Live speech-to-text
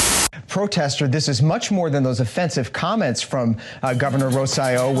protester. This is much more than those offensive comments from Governor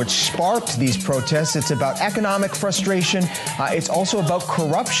Rosario, which sparked these protests. It's about economic frustration. It's also about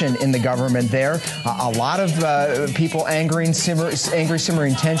corruption in the government there. A lot of people angry,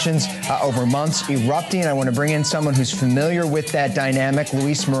 simmering tensions over months erupting. I want to bring in someone who's familiar with that dynamic.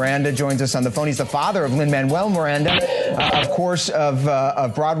 Luis Miranda joins us on the phone. He's the father of Lin-Manuel Miranda, of course,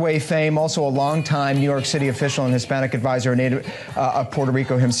 of Broadway fame, also a longtime New York City official and Hispanic advisor, native of Puerto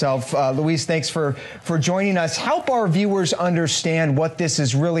Rico himself. Luis, thanks for joining us. Help our viewers understand what this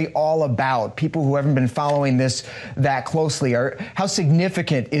is really all about. People who haven't been following this that closely, how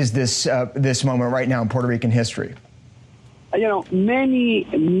significant is this moment right now in Puerto Rican history? You know, many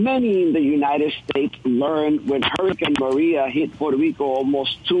in the United States learned when Hurricane Maria hit Puerto Rico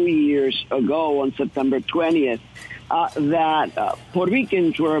almost 2 years ago on September 20th that Puerto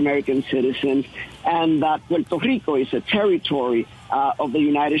Ricans were American citizens and that Puerto Rico is a territory of the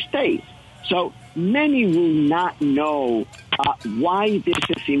United States. So many will not know why this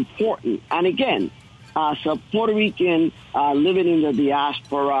is important. And again, as a Puerto Rican living in the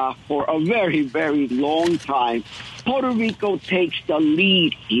diaspora for a very, very long time, Puerto Rico takes the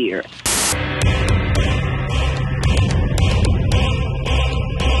lead here.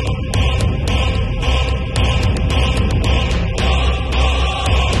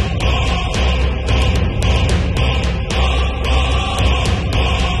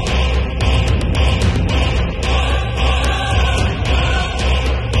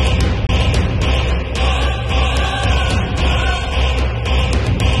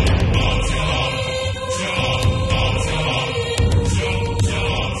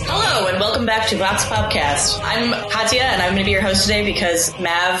 Back to Vox Popcast. I'm Katya, and I'm going to be your host today because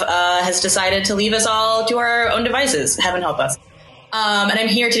Mav has decided to leave us all to our own devices. Heaven help us. And I'm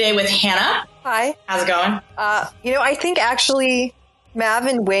here today with Hannah. Hi. How's it going? I think actually Mav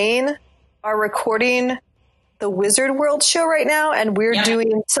and Wayne are recording the Wizard World show right now, and we're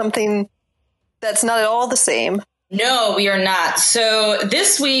doing something that's not at all the same. No, we are not. So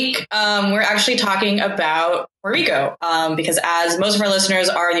this week, we're actually talking about Puerto Rico, because as most of our listeners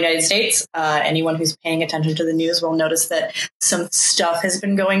are in the United States, anyone who's paying attention to the news will notice that some stuff has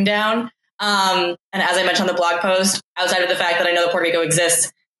been going down. And as I mentioned on the blog post, outside of the fact that I know that Puerto Rico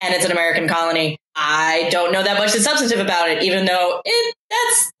exists and it's an American colony, I don't know that much that's substantive about it, even though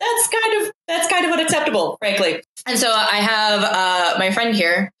that's kind of unacceptable, frankly. And so I have my friend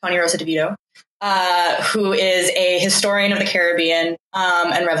here, Tony Rosa DeVito, who is a historian of the Caribbean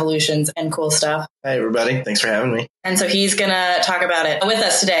and revolutions and cool stuff. Hi, everybody. Thanks for having me. And so he's going to talk about it with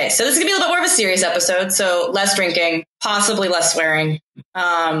us today. So this is going to be a little bit more of a serious episode. So less drinking, possibly less swearing.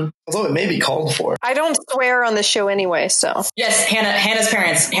 Although it may be called for. I don't swear on the show anyway, so. Yes, Hannah's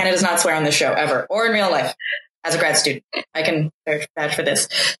parents. Hannah does not swear on this show ever or in real life. As a grad student, I can vouch for this.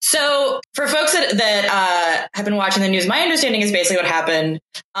 So for folks that have been watching the news, my understanding is basically what happened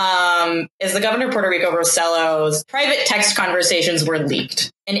is the governor of Puerto Rico, Rosello's private text conversations were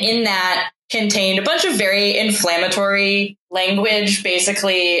leaked. And in that contained a bunch of very inflammatory language,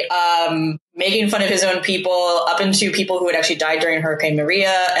 basically making fun of his own people, up into people who had actually died during Hurricane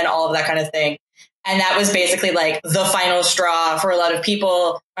Maria and all of that kind of thing. And that was basically like the final straw for a lot of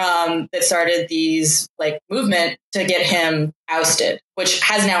people that started these like movement to get him ousted, which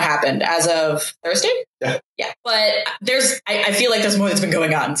has now happened as of Thursday. Yeah. But I feel like there's more that's been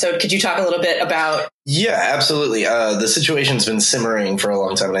going on. So could you talk a little bit about? Yeah, absolutely. The situation's been simmering for a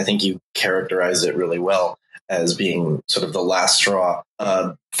long time, and I think you characterized it really well as being sort of the last straw.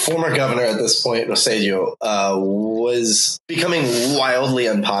 Former governor at this point, Rosello, was becoming wildly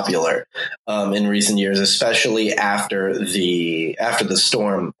unpopular in recent years, especially after the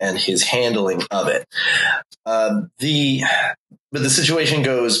storm and his handling of it. But the situation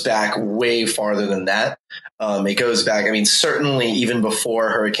goes back way farther than that. It goes back, certainly even before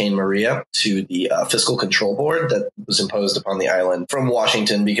Hurricane Maria, to the fiscal control board that was imposed upon the island from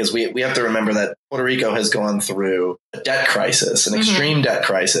Washington, because we have to remember that Puerto Rico has gone through a debt crisis, an extreme debt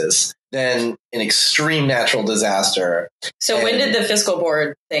crisis, then an extreme natural disaster. So when did the fiscal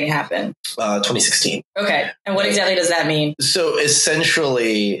board thing happen? 2016. Okay. And what exactly does that mean? So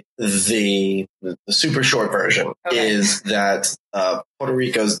essentially, the super short version is that Puerto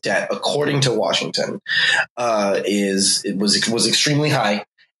Rico's debt, according to Washington, was extremely high,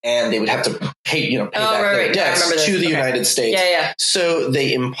 and they would have to pay back their debts to the United States. Yeah. So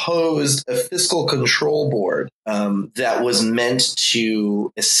they imposed a fiscal control board that was meant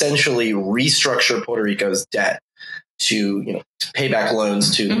to essentially restructure Puerto Rico's debt to pay back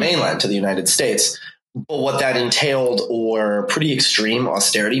loans to the mainland, to the United States, But what that entailed were pretty extreme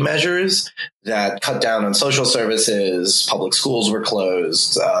austerity measures that cut down on social services. Public schools were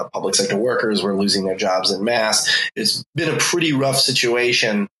closed. Public sector workers were losing their jobs en masse. It's been a pretty rough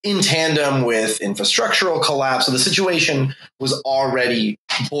situation in tandem with infrastructural collapse. So the situation was already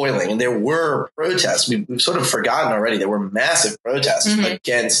boiling, and there were protests. We've sort of forgotten already. There were massive protests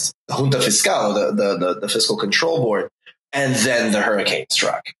against the Junta Fiscal, the Fiscal Control Board. And then the hurricane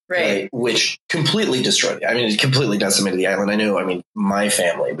struck, right? Which completely destroyed it. I mean, it completely decimated the island. My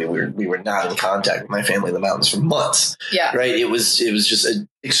family, we were not in contact with my family in the mountains for months. Yeah. Right. It was just an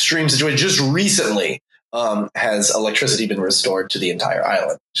extreme situation. Just recently, has electricity been restored to the entire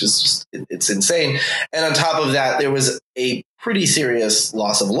island, which is just, it's insane. And on top of that, there was a pretty serious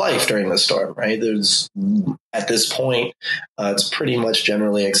loss of life during the storm, right? At this point, it's pretty much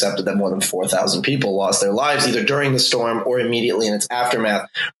generally accepted that more than 4,000 people lost their lives either during the storm or immediately in its aftermath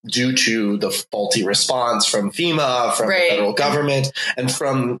due to the faulty response from FEMA, from the federal government, and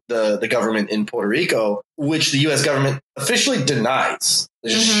from the government in Puerto Rico, which the U.S. government officially denies.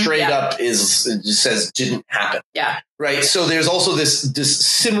 Straight up it just says didn't happen. Yeah. Right. So there's also this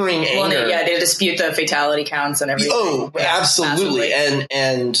simmering anger. They dispute the fatality counts and everything. Oh, absolutely. Massively.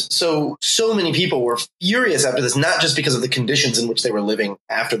 And so many people were furious after this, not just because of the conditions in which they were living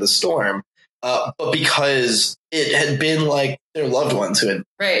after the storm, but because it had been like their loved ones who had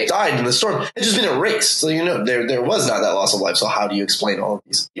died in the storm had just been erased. So, there was not that loss of life. So how do you explain all of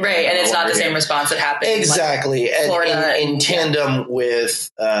these? Right. And it's not the same response that happened. Exactly. And Florida, in tandem with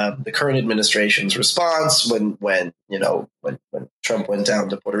the current administration's response when Trump went down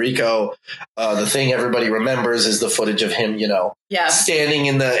to Puerto Rico, the thing everybody remembers is the footage of him, standing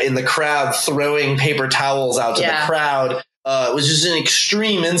in the crowd, throwing paper towels out to the crowd. It was just an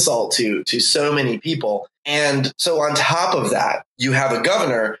extreme insult to so many people. And so on top of that, you have a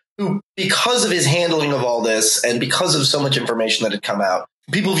governor who, because of his handling of all this and because of so much information that had come out,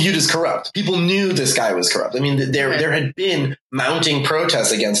 people viewed as corrupt. People knew this guy was corrupt. I mean, there had been mounting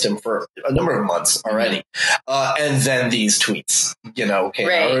protests against him for a number of months already. And then these tweets, came out.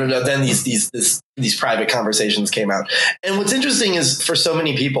 Or then these private conversations came out. And what's interesting is for so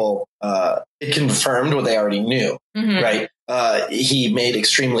many people, it confirmed what they already knew, right? He made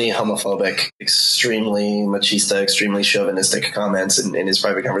extremely homophobic, extremely machista, extremely chauvinistic comments in his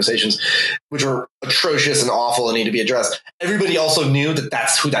private conversations, which were atrocious and awful and need to be addressed. Everybody also knew that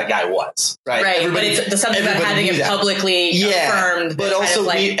that's who that guy was, right? Right, but it's something about having it publicly affirmed. But also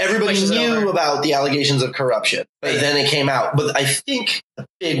everybody knew about the allegations of corruption, but then it came out. But I think the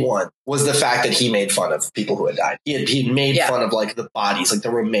big one was the fact that he made fun of people who had died. He had made fun of the bodies,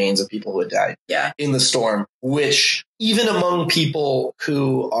 the remains of people who had died in the storm, which even among people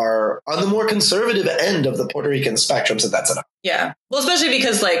who are on the more conservative end of the Puerto Rican spectrum said that's enough. Yeah. Well, especially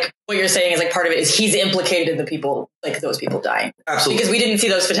because what you're saying is part of it is he's implicated in the people, those people dying. Absolutely. Because we didn't see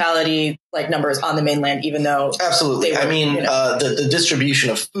those fatality numbers on the mainland, even though. Absolutely. The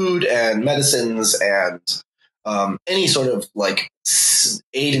distribution of food and medicines and any sort of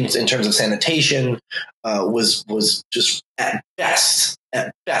aid in terms of sanitation was just at best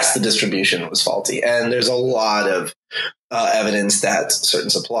the distribution was faulty. And there's a lot of evidence that certain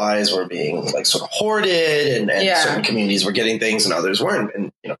supplies were being sort of hoarded and certain communities were getting things and others weren't.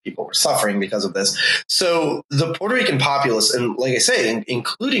 And, people were suffering because of this. So the Puerto Rican populace, and like I say,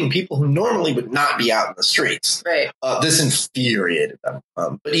 including people who normally would not be out in the streets, this infuriated them.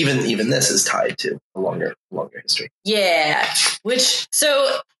 But even this is tied to a longer history. Yeah.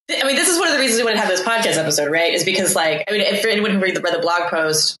 This is one of the reasons we want to have this podcast episode, right? Is because, for anyone who read the blog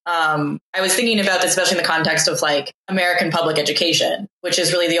post, I was thinking about this, especially in the context of American public education, which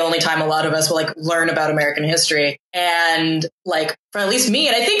is really the only time a lot of us will learn about American history. And for at least me,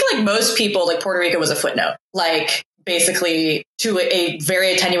 and I think most people, Puerto Rico was a footnote, basically to a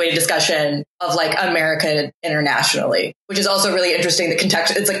very attenuated discussion of America internationally, which is also really interesting. The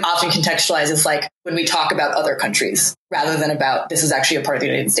context, it's often contextualized as when we talk about other countries rather than about this is actually a part of the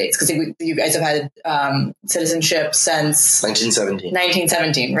United States. Because you guys have had citizenship since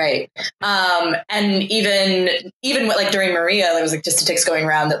 1917, right? And even during Maria, there was just statistics going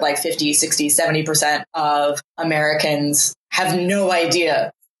around that 50, 60, 70% of Americans have no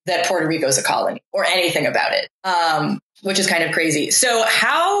idea that Puerto Rico is a colony or anything about it, which is kind of crazy. So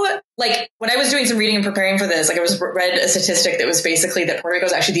how, when I was doing some reading and preparing for this, I read a statistic that was basically that Puerto Rico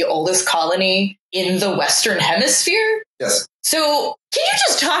is actually the oldest colony in the Western Hemisphere. Yes. So can you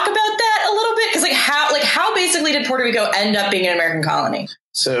just talk about that a little bit? Because how basically did Puerto Rico end up being an American colony?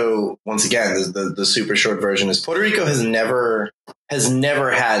 So once again, the super short version is Puerto Rico has never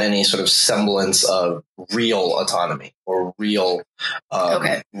had any sort of semblance of real autonomy or real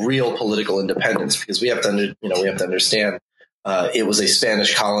political independence, because we have to understand it was a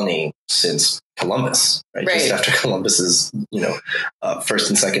Spanish colony since Columbus, right? Just after Columbus's first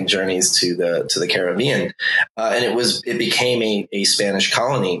and second journeys to the Caribbean, and it became a Spanish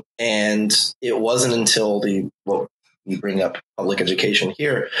colony, and it wasn't until you bring up public education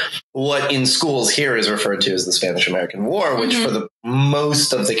here, what in schools here is referred to as the Spanish-American War, which for the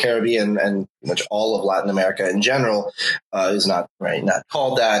most of the Caribbean and pretty much all of Latin America in general is not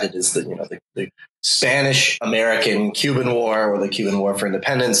called that. It is the Spanish-American Cuban War, or the Cuban War for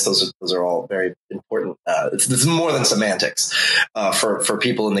Independence. Those are all very important. It's more than semantics for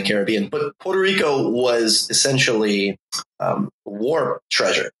people in the Caribbean. But Puerto Rico was essentially war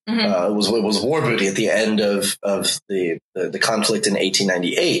treasure. It was war booty at the end of the conflict in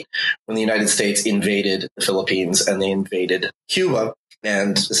 1898, when the United States invaded the Philippines and they invaded Cuba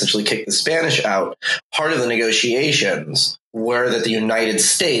and essentially kicked the Spanish out. Part of the negotiations were that the United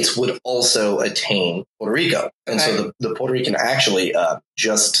States would also attain Puerto Rico. And so the Puerto Rican actually,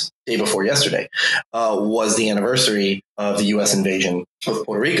 just day before yesterday, was the anniversary of the U.S. invasion of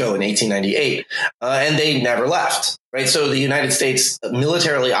Puerto Rico in 1898. And they never left, right? So the United States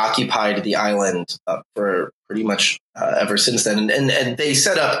militarily occupied the island for pretty much ever since then. And they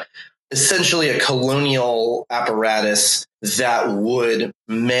set up essentially a colonial apparatus that would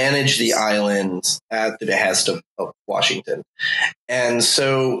manage the island at the behest of Washington. And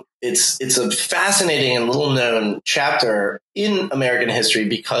so it's a fascinating and little known chapter in American history,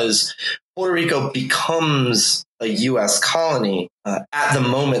 because Puerto Rico becomes a U.S. colony at the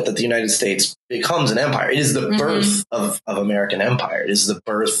moment that the United States becomes an empire. It is the birth of American empire. It is the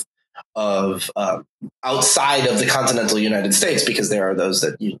birth of outside of the continental United States, because there are those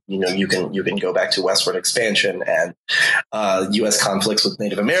that you can go back to westward expansion and U.S. conflicts with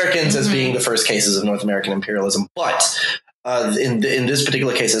Native Americans as being the first cases of North American imperialism. But in this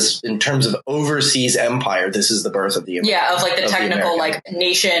particular case, in terms of overseas empire, this is the birth of the the technical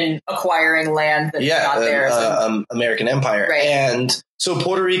nation acquiring land that's not theirs. American empire, right. And so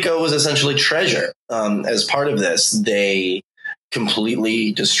Puerto Rico was essentially treasure. As part of this, they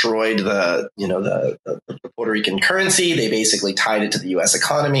completely destroyed the Puerto Rican currency. They basically tied it to the U.S.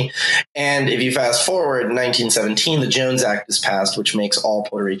 economy. And if you fast forward, in 1917, the Jones Act is passed, which makes all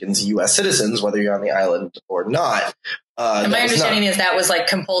Puerto Ricans U.S. citizens, whether you're on the island or not. And my understanding is that was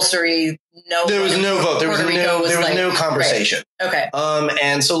compulsory. There was no vote. There was no conversation. Right. Okay.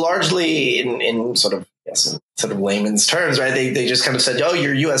 And so largely in sort of layman's terms, right? They just kind of said, "Oh,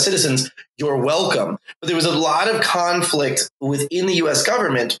 you're U.S. citizens. You're welcome." But there was a lot of conflict within the U.S.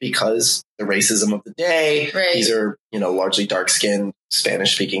 government because the racism of the day. Right. These are largely dark-skinned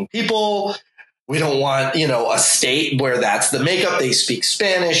Spanish-speaking people. We don't want, a state where that's the makeup. They speak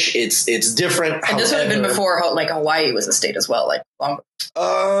Spanish. It's different. And this would have been before Hawaii was a state as well, long.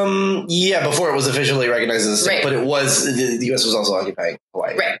 Before it was officially recognized as a state, right. But it was, the U.S. was also occupying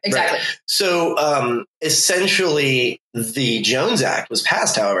Hawaii. Right, exactly. Right? So, essentially the Jones Act was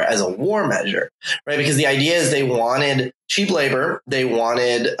passed, however, as a war measure, right? Because the idea is they wanted cheap labor. They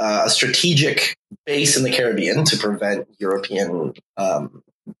wanted a strategic base in the Caribbean to prevent European,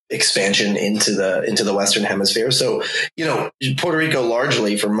 expansion into the Western Hemisphere. So, Puerto Rico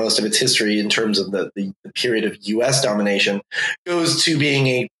largely, for most of its history in terms of the period of U.S. domination, goes to being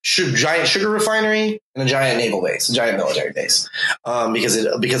a giant sugar refinery and a giant naval base, a giant military base, because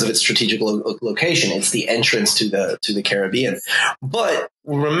of its strategic location. It's the entrance to the Caribbean. But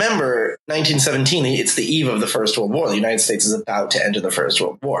remember, 1917, it's the eve of the First World War. The United States is about to enter the First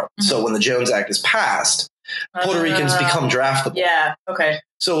World War. Mm-hmm. So when the Jones Act is passed, Puerto Ricans become draftable. Yeah. Okay.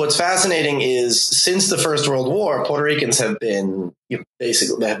 So what's fascinating is since the First World War, Puerto Ricans have been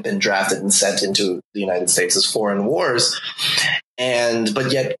drafted and sent into the United States as foreign wars.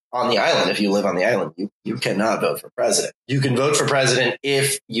 But yet on the island, if you live on the island, you cannot vote for president. You can vote for president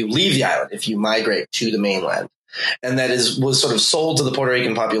if you leave the island, if you migrate to the mainland. And that was sort of sold to the Puerto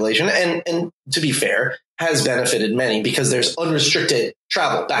Rican population. And to be fair, has benefited many because there's unrestricted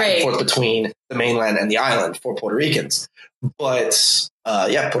travel back and forth between the mainland and the island for Puerto Ricans. But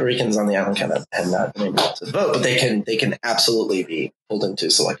Puerto Ricans on the island have not been able to vote, but they can absolutely be pulled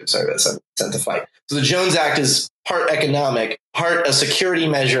into selective service and sent to fight. So the Jones Act is part economic, part a security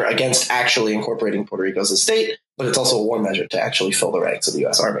measure against actually incorporating Puerto Rico as a state, but it's also a war measure to actually fill the ranks of the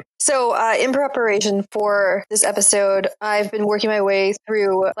U.S. Army. So in preparation for this episode, I've been working my way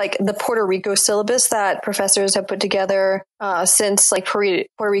through like the Puerto Rico syllabus that professors have put together since like Puerto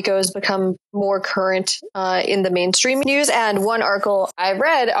Rico has become more current in the mainstream news. And one article I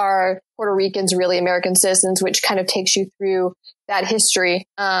read are Puerto Ricans really American citizens, which kind of takes you through that history.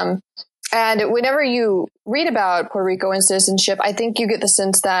 And whenever you read about Puerto Rico and citizenship, I think you get the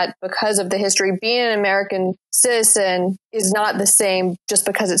sense that because of the history, being an American citizen is not the same just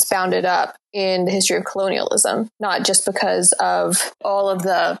because it's bounded up in the history of colonialism, not just because of all of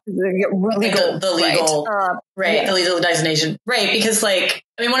the legal, the legal, right, the legal designation, right? Because like,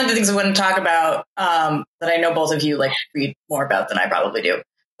 I mean, one of the things I want to talk about that I know both of you like read more about than I probably do.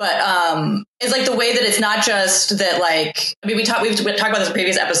 But it's like the way that it's not just that, like, I mean, we've talked about this in a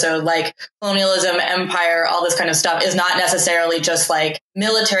previous episode, like colonialism, empire, all this kind of stuff is not necessarily just like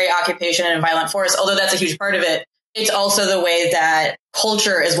military occupation and violent force, although that's a huge part of it. It's also the way that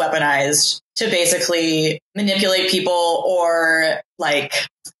culture is weaponized to basically manipulate people or like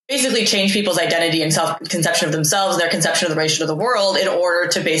basically change people's identity and self-conception of themselves, their conception of the relation of the world in order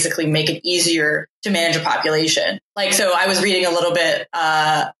to basically make it easier to manage a population. Like, so I was reading a little bit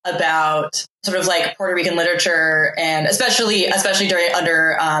about sort of like Puerto Rican literature, and especially during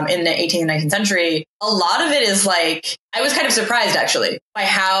in the 18th and 19th century, a lot of it is like, I was kind of surprised actually by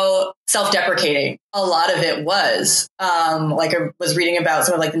how self-deprecating a lot of it was. Like I was reading about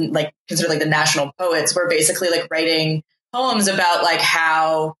some of like considered like the national poets were basically like writing poems about like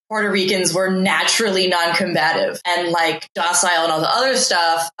how Puerto Ricans were naturally non-combative and like docile and all the other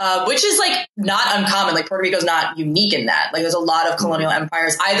stuff, which is like not uncommon. Like Puerto Rico's not unique in that. Like there's a lot of colonial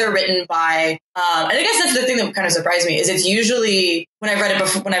empires either written by, and I guess that's the thing that kind of surprised me is it's usually when I've read it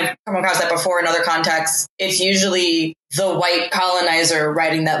before, when I've come across that before in other contexts, it's usually the white colonizer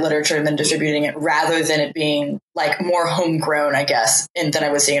writing that literature and then distributing it rather than it being like more homegrown, I guess, than I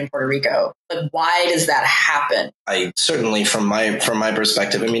was seeing in Puerto Rico. Like, why does that happen? I certainly, from my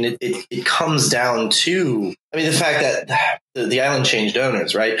perspective, I mean, it comes down to, I mean, the fact that the island changed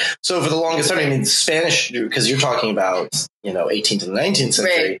owners, right? So for the longest time, I mean, Spanish, because you're talking about, 18th and 19th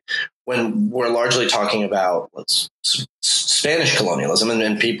century, right, when we're largely talking about Spanish colonialism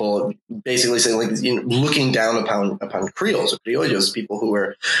and people basically saying, like, looking down upon Creoles or Criollos, people who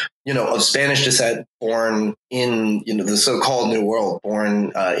were, of Spanish descent, born in, the so-called New World,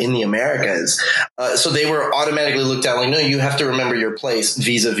 born in the Americas. So they were automatically looked down like, no, you have to remember your place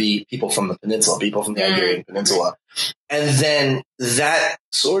vis-a-vis people from the peninsula, people from the Iberian Peninsula. And then that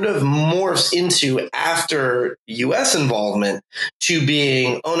sort of morphs into, after U.S. involvement, to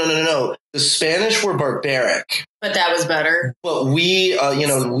being, oh, no. The Spanish were barbaric. But that was better. But we,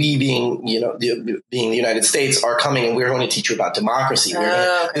 we being, being the United States, are coming and we're going to teach you about democracy.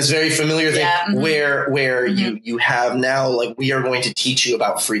 This very familiar thing where you have now, like, we are going to teach you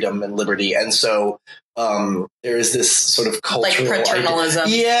about freedom and liberty. And so there is this sort of cultural, like paternalism.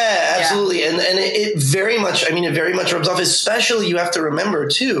 Yeah, absolutely. And it very much, it very much rubs off, especially you have to remember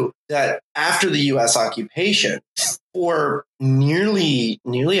too, that after the U.S. occupation, for nearly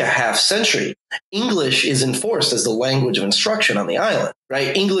a half century, English is enforced as the language of instruction on the island,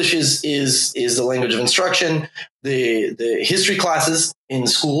 right? English is the language of instruction. The history classes in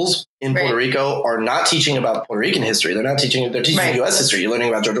schools in Puerto Rico are not teaching about Puerto Rican history. They're teaching U.S. history. You're learning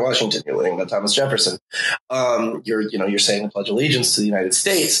about George Washington. You're learning about Thomas Jefferson. You're saying the Pledge of Allegiance to the United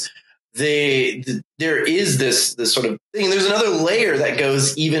States. There is this sort of thing. There's another layer that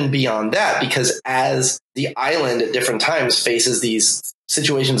goes even beyond that, because as the island at different times faces these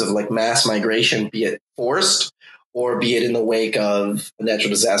situations of like mass migration, be it forced or be it in the wake of a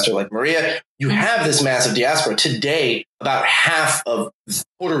natural disaster like Maria, you have this massive diaspora. Today, about half of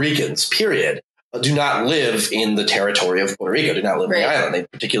Puerto Ricans, period, do not live in the territory of Puerto Rico, do not live in the island. They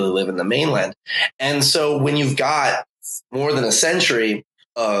particularly live in the mainland. And so when you've got more than a century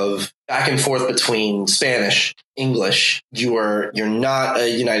of back and forth between Spanish, English, you're not a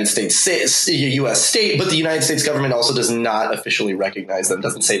United States, a U.S. state, but the United States government also does not officially recognize them,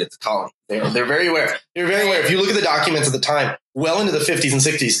 doesn't say that it's a colony. They're very aware. They're very aware. If you look at the documents at the time, well into the 50s and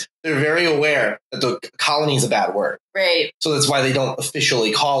 60s, they're very aware that the colony is a bad word. Right. So that's why they don't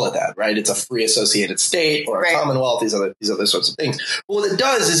officially call it that, right? It's a free associated state or a commonwealth, these other sorts of things. But what it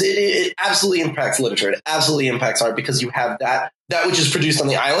does is it absolutely impacts literature. It absolutely impacts art, because you have that which is produced on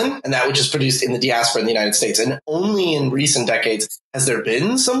the island and that which is produced in the diaspora in the United States. And only in recent decades has there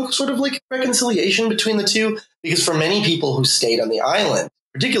been some sort of like reconciliation between the two, because for many people who stayed on the island,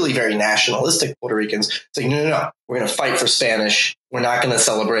 particularly very nationalistic Puerto Ricans, saying, no, we're going to fight for Spanish. We're not going to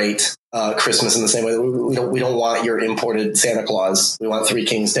celebrate Christmas in the same way. We don't want your imported Santa Claus. We want Three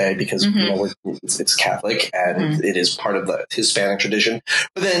Kings Day because it's Catholic and it is part of the Hispanic tradition.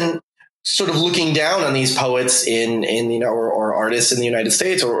 But then sort of looking down on these poets in or artists in the United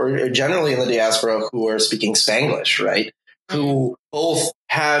States or generally in the diaspora who are speaking Spanglish, right? Who both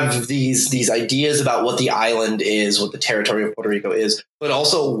have these ideas about what the island is, what the territory of Puerto Rico is, but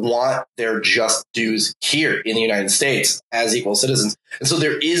also want their just dues here in the United States as equal citizens. And so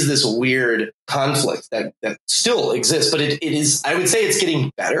there is this weird conflict that still exists, but it is, I would say it's getting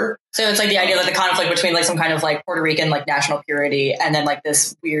better. So it's like the idea that the conflict between like some kind of like Puerto Rican like national purity and then like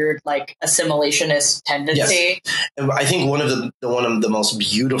this weird like assimilationist tendency. Yes. And I think one of the most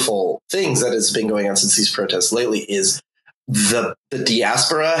beautiful things that has been going on since these protests lately is the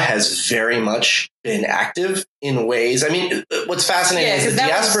diaspora has very much been active in ways. I mean, what's fascinating is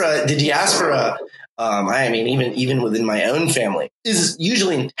the diaspora. I mean, even within my own family, is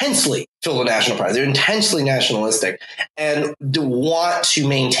usually intensely filled with national pride. They're intensely nationalistic and want to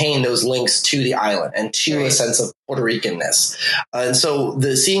maintain those links to the island and to a sense of Puerto Ricanness. And so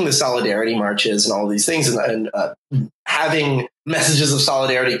seeing the solidarity marches and all these things and having messages of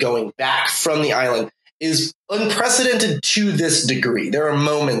solidarity going back from the island is unprecedented to this degree. There are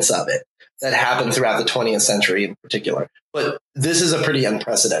moments of it that happen throughout the 20th century in particular, but this is a pretty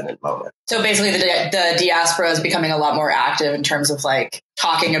unprecedented moment. So basically the diaspora is becoming a lot more active in terms of like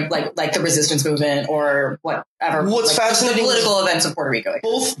talking like the resistance movement or whatever. What's fascinating, the political events of Puerto Rico.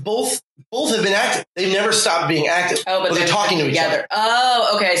 Both have been active. They've never stopped being active. Oh, but they're talking to each other.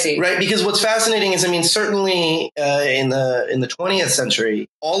 Oh, okay, I see. Right, because what's fascinating is, I mean, certainly in the 20th century,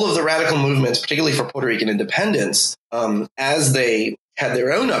 all of the radical movements, particularly for Puerto Rican independence, as they had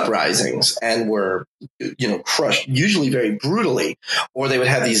their own uprisings and were, crushed, usually very brutally, or they would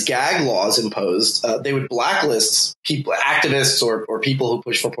have these gag laws imposed. They would blacklist people, activists or people who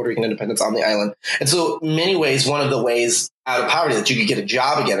push for Puerto Rican independence on the island. And so in many ways, one of the ways out of poverty that you could get a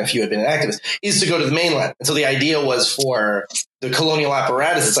job again if you had been an activist is to go to the mainland. And so the idea was for the colonial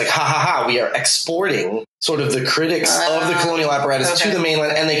apparatus, it's like, we are exporting sort of the critics of the colonial apparatus to the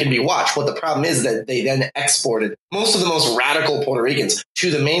mainland, and they can be watched. What the problem is that they then exported most of the most radical Puerto Ricans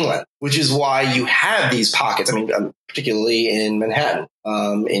to the mainland, which is why you have these pockets. I mean, particularly in Manhattan,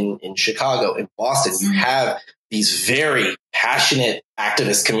 in Chicago, in Boston, you have these very passionate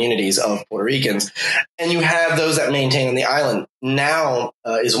activist communities of Puerto Ricans, and you have those that maintain on the island. Now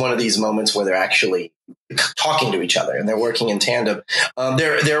is one of these moments where they're actually talking to each other and they're working in tandem.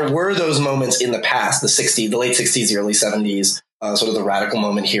 There were those moments in the past, the late 60s, the early 70s, sort of the radical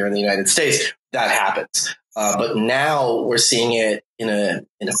moment here in the United States that happens. But now we're seeing it in a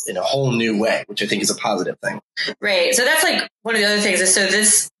whole new way, which I think is a positive thing. Right. So that's like one of the other things is, so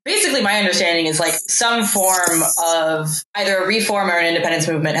this basically my understanding is like some form of either a reform or an independence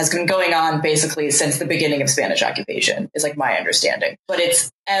movement has been going on basically since the beginning of Spanish occupation is like my understanding, but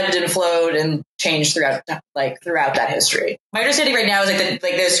it's ebbed and flowed and changed throughout that history. My understanding right now is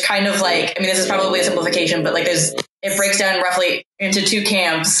like there's kind of like, I mean, this is probably a simplification, but like it breaks down roughly into two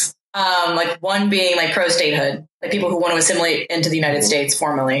camps. Like one being like pro-statehood, like people who want to assimilate into the United States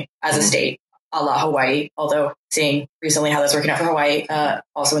formally as a state, a la Hawaii, although seeing recently how that's working out for Hawaii,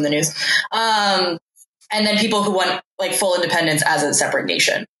 also in the news. And then people who want like full independence as a separate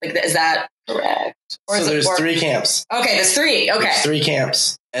nation. Like, is that correct? So there's three camps. Okay, there's three. Okay. There's three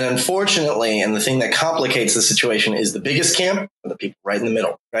camps. And unfortunately, and the thing that complicates the situation is the biggest camp and the people right in the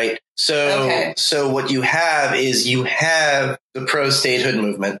middle, right? So what you have is the pro-statehood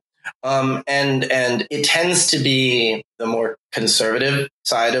movement. And it tends to be the more conservative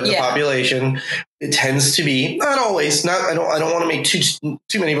side of the population. It tends to be, not always, I don't want to make too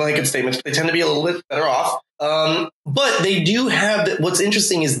many blanket statements, but they tend to be a little bit better off. But they do have, what's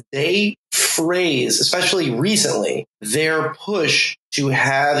interesting is they phrase, especially recently, their push to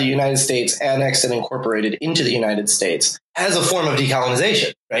have the United States annexed and incorporated into the United States as a form of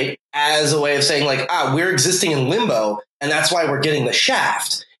decolonization, right? As a way of saying like, we're existing in limbo, and that's why we're getting the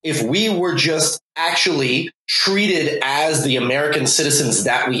shaft. If we were just actually treated as the American citizens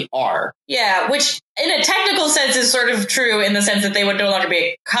that we are. Yeah, which in a technical sense is sort of true in the sense that they would no longer be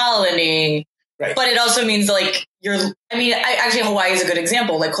a colony. Right. But it also means like actually Hawaii is a good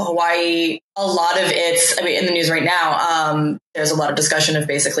example. Like Hawaii, a lot of its, in the news right now, there's a lot of discussion of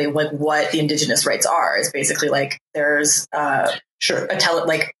basically like what the indigenous rights are. It's basically like there's there's a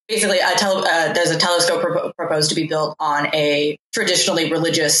telescope proposed to be built on a traditionally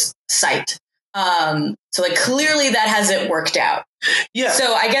religious site. So like clearly that hasn't worked out. Yeah.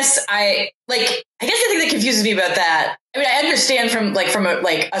 So I guess the thing that confuses me about that I mean, I understand from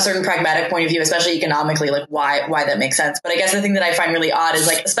a certain pragmatic point of view, especially economically, like why that makes sense. But I guess the thing that I find really odd is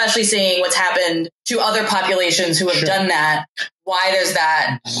like, especially seeing what's happened to other populations who have done that, why there's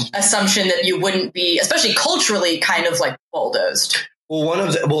that assumption that you wouldn't be, especially culturally, kind of like bulldozed. Well,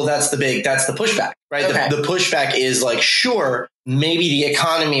 that's the pushback, right? Okay. The pushback is like, sure, maybe the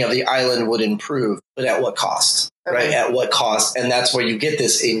economy of the island would improve, but at what cost? Okay. Right? At what cost? And that's where you get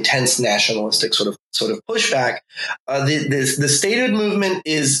this intense nationalistic sort of pushback. The statehood movement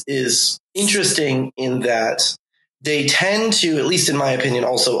is interesting in that they tend to, at least in my opinion,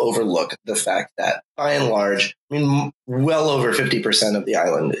 also overlook the fact that by and large, I mean, well over 50% of the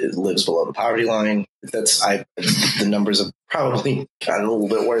island lives below the poverty line. The numbers have probably gotten a little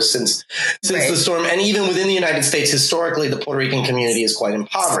bit worse since the storm. And even within the United States, historically, the Puerto Rican community is quite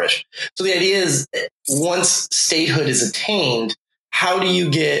impoverished. So the idea is once statehood is attained, how do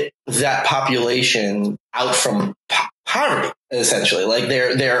you get that population out from poverty, essentially? Like,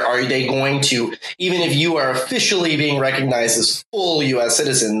 are they going to, even if you are officially being recognized as full U.S.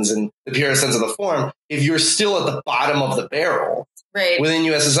 citizens in the purest sense of the form, if you're still at the bottom of the barrel within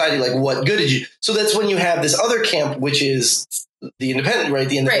U.S. society, like, what good did you? So that's when you have this other camp, which is the independent, right?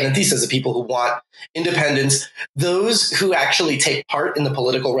 The independentistas, the people who want independence, those who actually take part in the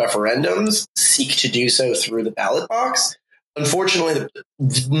political referendums seek to do so through the ballot box. Unfortunately,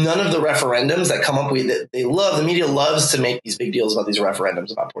 none of the referendums that come up with the media loves to make these big deals about these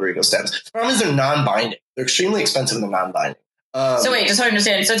referendums about Puerto Rico stems. The problem is they're non-binding. They're extremely expensive and they're non-binding. So wait, just so I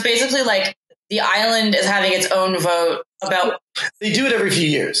understand. So it's basically like the island is having its own vote about. They do it every few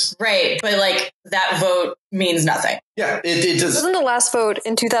years. Right. But like that vote means nothing. Yeah, it does. Wasn't the last vote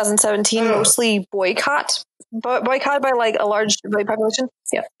in 2017 mostly boycotted by like a large population?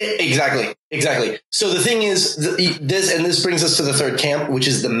 Yeah. Exactly. So the thing is, this brings us to the third camp, which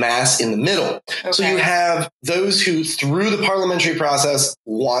is the mass in the middle. Okay. So you have those who, through the parliamentary process,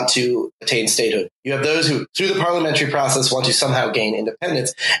 want to attain statehood. You have those who, through the parliamentary process, want to somehow gain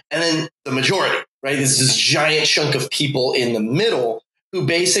independence. And then the majority, right? There's this giant chunk of people in the middle who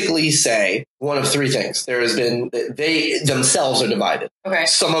basically say one of three things. They themselves are divided. Okay.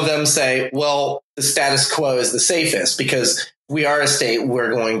 Some of them say, well, the status quo is the safest because we are a state,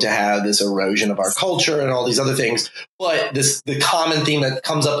 we're going to have this erosion of our culture and all these other things. But the common theme that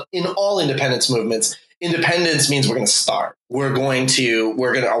comes up in all independence movements, independence means we're going to starve. We're going to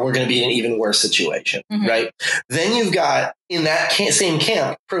be in an even worse situation, right? Then you've got in that same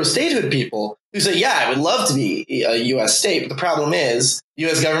camp pro-statehood people who say, yeah, I would love to be a U.S. state, but the problem is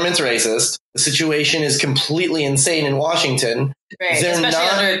U.S. government's racist. The situation is completely insane in Washington. Right, especially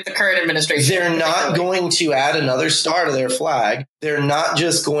under the current administration. They're not going to add another star to their flag. They're not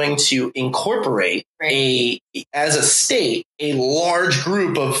just going to incorporate as a state, a large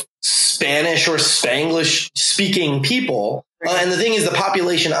group of Spanish or Spanglish speaking people. And the thing is, the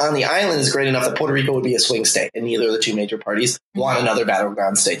population on the island is great enough that Puerto Rico would be a swing state, and neither of the two major parties want another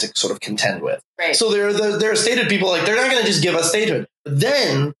battleground state to sort of contend with. Right. So there are stated people like they're not going to just give us statehood. But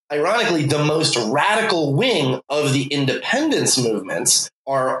then, ironically, the most radical wing of the independence movements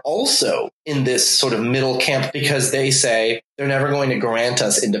are also in this sort of middle camp because they say they're never going to grant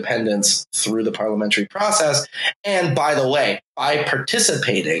us independence through the parliamentary process. And by the way, by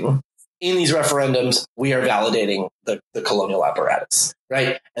participating in these referendums, we are validating the colonial apparatus,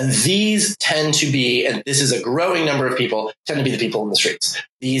 right? And these tend to be, and this is a growing number of people, tend to be the people in the streets.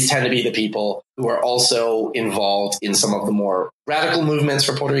 These tend to be the people who are also involved in some of the more radical movements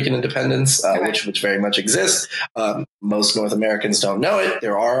for Puerto Rican independence, which very much exist. Most North Americans don't know it.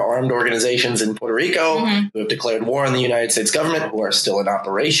 There are armed organizations in Puerto Rico who have declared war on the United States government, who are still in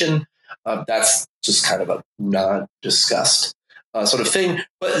operation. That's just kind of a non-discussed sort of thing,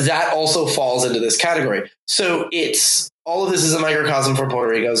 but that also falls into this category. So all of this is a microcosm for Puerto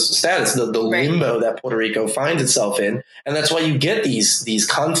Rico's status, the limbo that Puerto Rico finds itself in. And that's why you get these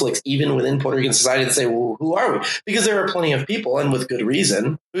conflicts even within Puerto Rican society that say, well, who are we? Because there are plenty of people, and with good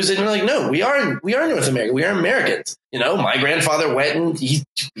reason, who say, like, no, we are North America. We are Americans. You know, my grandfather went and he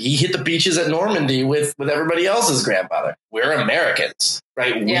hit the beaches at Normandy with everybody else's grandfather. We're Americans,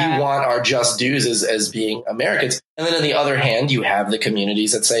 right? Yeah. We want our just dues as being Americans. And then on the other hand, you have the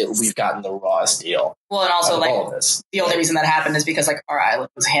communities that say we've gotten the rawest deal. Well, and also the only reason that happened is because like our island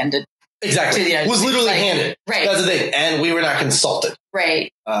was handed. Exactly. To the was literally handed. Right. That's the thing. And we were not consulted.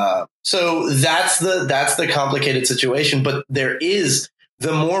 Right. So that's the complicated situation. But there is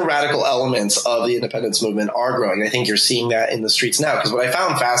the more radical elements of the independence movement are growing. I think you're seeing that in the streets now, because what I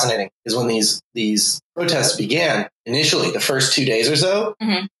found fascinating is when these protests began, initially, the first 2 days or so,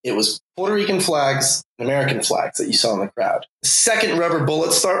 it was Puerto Rican flags and American flags that you saw in the crowd. The second rubber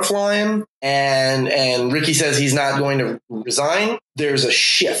bullets start flying and Ricky says he's not going to resign, there's a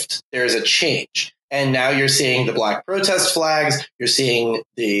shift. There's a change. And now you're seeing the black protest flags. You're seeing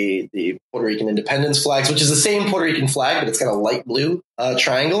the Puerto Rican independence flags, which is the same Puerto Rican flag, but it's got a light blue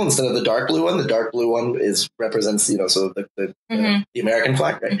triangle instead of the dark blue one. The dark blue one represents, so the American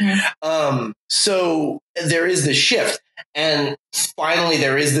flag, right? So there is this shift. And finally,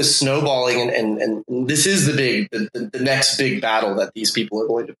 there is this snowballing, and this is the next big battle that these people are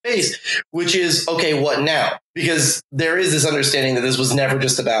going to face, which is, okay, what now? Because there is this understanding that this was never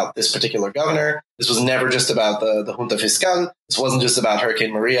just about this particular governor. This was never just about the Junta Fiscal. This wasn't just about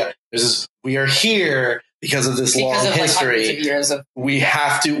Hurricane Maria. We are here because of this long history. Like, of years of- we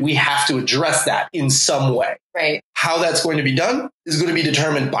have to address that in some way. Right. How that's going to be done is going to be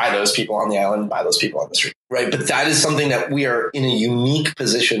determined by those people on the island, by those people on the street. Right. But that is something that we are in a unique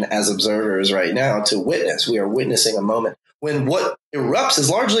position as observers right now to witness. We are witnessing a moment when what erupts is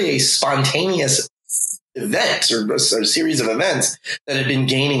largely a spontaneous event or a series of events that had been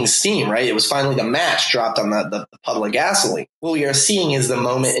gaining steam, right? It was finally the match dropped on the puddle of gasoline. What we are seeing is the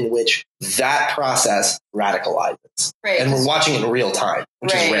moment in which that process radicalizes. Right. And we're watching it in real time,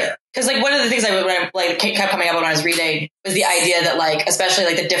 which is rare. Because like one of the things kept coming up when I was reading was the idea that like, especially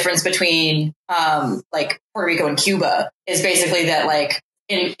like the difference between like Puerto Rico and Cuba is basically that like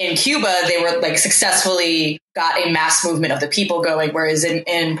in Cuba, they were like successfully got a mass movement of the people going, whereas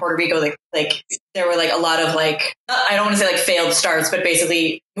in Puerto Rico, like there were like a lot of like, I don't want to say like failed starts, but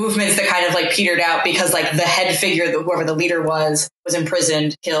basically movements that kind of like petered out because like the head figure, whoever the leader was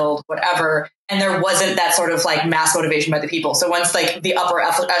imprisoned, killed, whatever. And there wasn't that sort of like mass motivation by the people. So once like the upper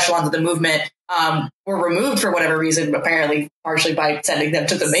echelons of the movement were removed for whatever reason, apparently partially by sending them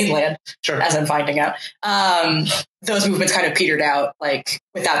to the mainland, as I'm finding out, those movements kind of petered out like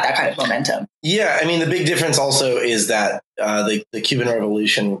without that kind of momentum. Yeah, I mean, the big difference also is that the Cuban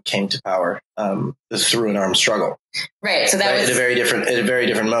Revolution came to power through an armed struggle. Right. So that was at a very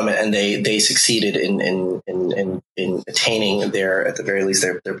different moment, and they succeeded in attaining at the very least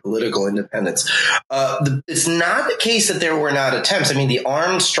their political independence. It's not the case that there were not attempts. I mean, the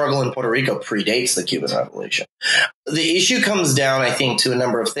armed struggle in Puerto Rico predates the Cuban Revolution. The issue comes down, I think, to a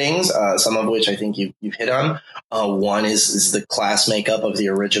number of things, some of which I think you've hit on. One is the class makeup of the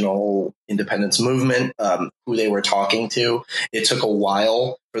original independence movement, who they were talking to. It took a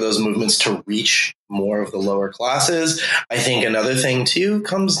while for those movements to reach more of the lower classes. I think another thing, too,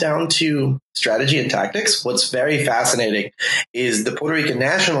 comes down to strategy and tactics. What's very fascinating is the Puerto Rican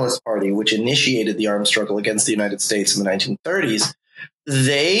Nationalist Party, which initiated the armed struggle against the United States in the 1930s.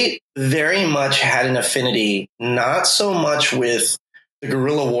 They very much had an affinity, not so much with the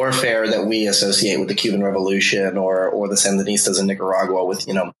guerrilla warfare that we associate with the Cuban Revolution or the Sandinistas in Nicaragua with,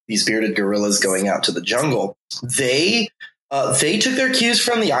 these bearded guerrillas going out to the jungle. They took their cues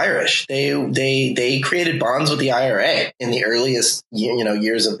from the Irish. They created bonds with the IRA in the earliest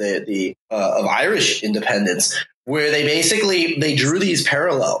years of of Irish independence, where they drew these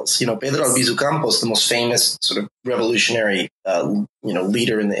parallels. Pedro Albizu Campos, the most famous sort of revolutionary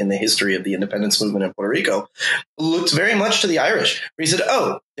leader in the history of the independence movement in Puerto Rico, looked very much to the Irish, where he said,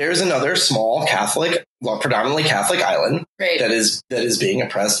 "Oh, there's another small Catholic, predominantly Catholic island that is being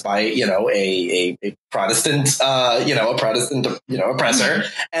oppressed by a Protestant oppressor,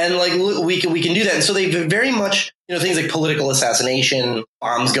 and like we can do that." And so they very much things like political assassination,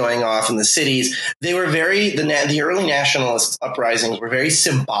 bombs going off in the cities. They were the early nationalist uprisings were very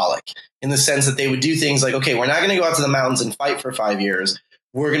symbolic in the sense that they would do things like, okay, we're not going to go out to the mountains and fight for 5 years.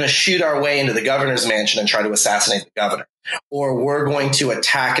 We're going to shoot our way into the governor's mansion and try to assassinate the governor. Or we're going to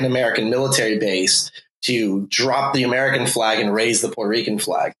attack an American military base to drop the American flag and raise the Puerto Rican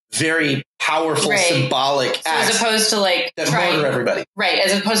flag. Very powerful, symbolic acts. As opposed to like that murder everybody. Right.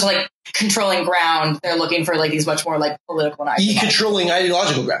 As opposed to like controlling ground, they're looking for like these much more like political and controlling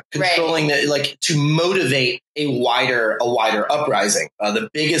ideological ground, controlling to motivate a wider uprising. The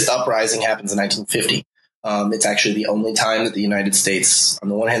biggest uprising happens in 1950. It's actually the only time that the United States, on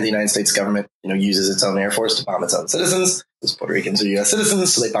the one hand, the United States government, uses its own air force to bomb its own citizens. Because Puerto Ricans are U.S.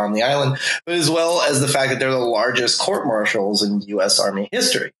 citizens, so they bomb the island, but as well as the fact that they're the largest court-martials in U.S. Army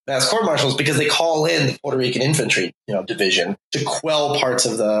history. That's court-martials because they call in the Puerto Rican infantry, division to quell parts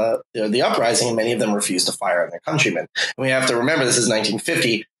of the uprising, and many of them refuse to fire on their countrymen. And we have to remember this is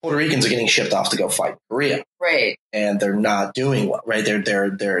 1950. Puerto Ricans are getting shipped off to go fight in Korea, right? And they're not doing well, right?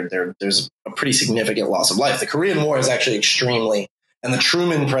 There's a pretty significant loss of life. The Korean War is actually extremely And the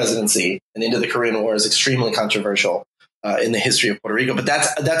Truman presidency and into the Korean War is extremely controversial in the history of Puerto Rico. But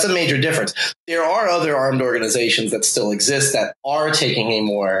that's a major difference. There are other armed organizations that still exist that are taking a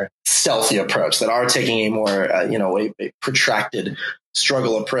more stealthy approach, that are taking a more, a protracted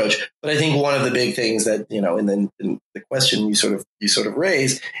struggle approach. But I think one of the big things that, in the question you sort of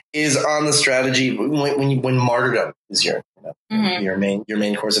raise is on the strategy when martyrdom is your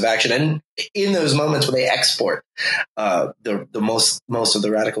main course of action. And in those moments when they export the most of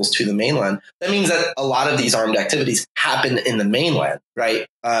the radicals to the mainland, that means that a lot of these armed activities happen in the mainland, right?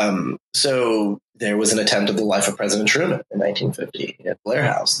 So there was an attempt at the life of President Truman in 1950 at Blair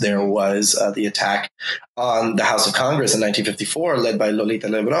House. There was the attack on the House of Congress in 1954, led by Lolita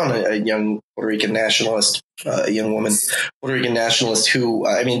Lebron, a young Puerto Rican nationalist, a young woman Puerto Rican nationalist who,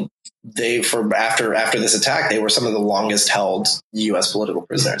 after this attack, they were some of the longest held U.S. political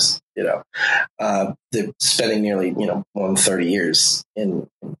prisoners. They're spending nearly more than 30 years in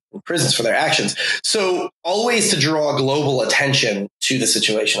prisons for their actions. So always to draw global attention to the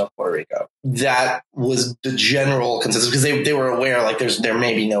situation of Puerto Rico. That was the general consensus, because they were aware, like, there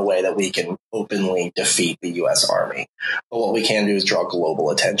may be no way that we can openly defeat the U.S. Army, but what we can do is draw global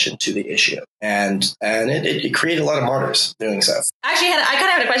attention to the issue, and it created a lot of martyrs doing so. Actually, Hannah, I kind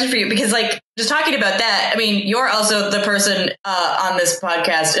of had a question for you, because, like, just talking about that, I mean, you're also the person on this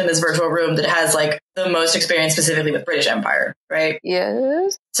podcast in this virtual room that has, like, the most experience specifically with British Empire, right?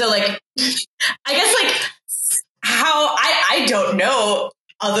 Yes. So, like, I guess, like, how I don't know,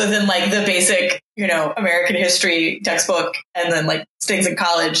 other than, like, the basic, American history textbook and then, like, things in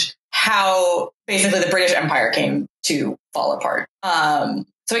college, how basically the British Empire came to fall apart.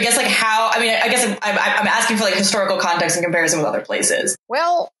 So I guess, like, I guess I'm asking for, like, historical context in comparison with other places.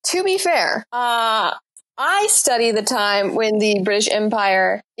 Well, to be fair, I study the time when the British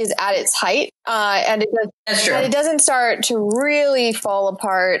Empire is at its height, and it doesn't start to really fall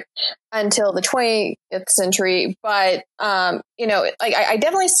apart until the 20th century. But I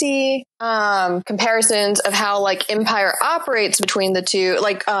definitely see comparisons of how, like, empire operates between the two.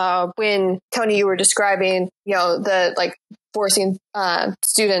 Like when Tony, you were describing, the, like, forcing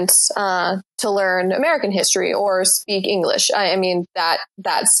students to learn American history or speak English. I mean,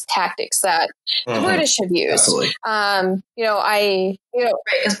 that's tactics that the British have used. Absolutely. Right,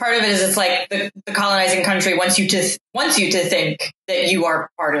 because part of it is, it's like the colonizing country wants you to think that you are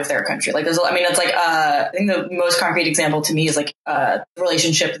part of their country. Like, it's like I think the most concrete example to me is, like, the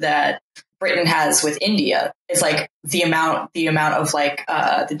relationship that Britain has with India. It's like the amount of, like,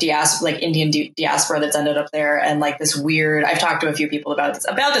 the diaspora, like, Indian diaspora that's ended up there, and, like, this weird. I've talked to a few people about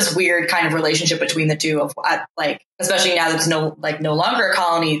this weird kind of relationship between the two of, like, especially now that it's no longer a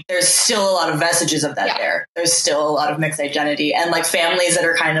colony. There's still a lot of vestiges of that there. There's still a lot of mixed identity, and, like, families that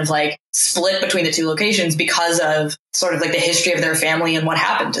are kind of, like, split between the two locations because of sort of, like, the history of their family and what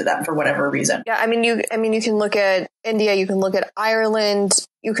happened to them for whatever reason. Yeah, I mean, you can look at India, you can look at Ireland,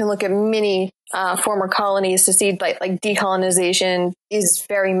 you can look at many former colonies to see, like decolonization is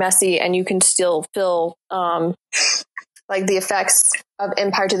very messy, and you can still feel like the effects of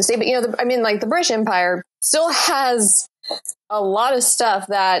empire to the state. But like, the British Empire still has a lot of stuff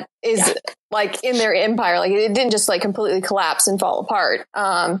that is like in their empire. Like, it didn't just, like, completely collapse and fall apart.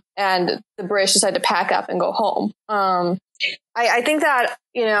 And the British decided to pack up and go home. I think that,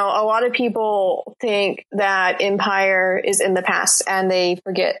 a lot of people think that empire is in the past, and they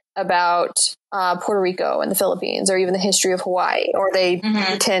forget about Puerto Rico and the Philippines, or even the history of Hawaii, or they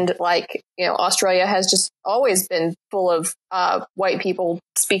pretend like, Australia has just always been full of white people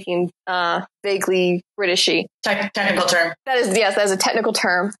speaking vaguely Britishy. Technical term. That is a technical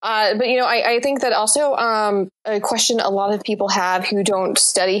term. But I think that also a question a lot of people have who don't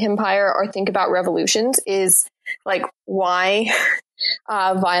study empire or think about revolutions is, like, why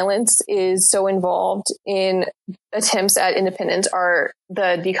violence is so involved in attempts at independence or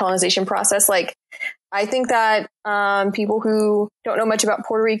the decolonization process. Like, I think that people who don't know much about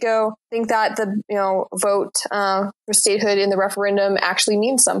Puerto Rico think that the vote for statehood in the referendum actually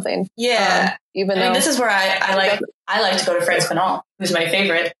means something. Yeah, even though this is where I like to go to Franz Fanon, who's my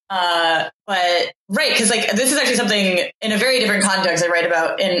favorite. But right, because, like, this is actually something in a very different context I write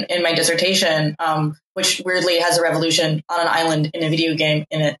about in my dissertation, which weirdly has a revolution on an island in a video game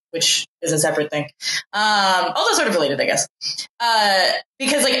in it, which is a separate thing. Although sort of related, I guess.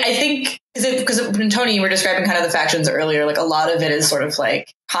 Because, like, I think because when Tony, you were describing kind of the factions earlier, like, a lot of it is sort of,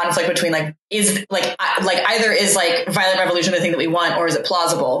 like, conflict between, like, is, like, either is, like, violent revolution the thing that we want, or is it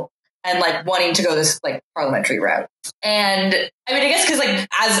plausible? And, like, wanting to go this, like, parliamentary route. And I mean, I guess because, like,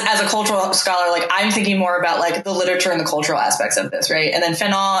 as a cultural scholar, like, I'm thinking more about, like, the literature and the cultural aspects of this, right? And then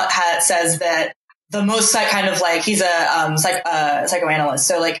Fanon says that the most kind of like, he's a psychoanalyst.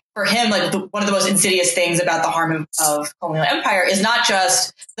 So like for him, like one of the most insidious things about the harm of colonial empire is not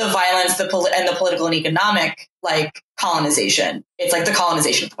just the violence, and the political and economic like colonization. It's like the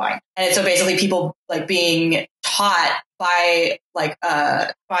colonization of the mind. And so basically people like being taught by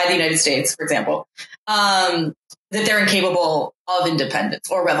the United States, for example, that they're incapable of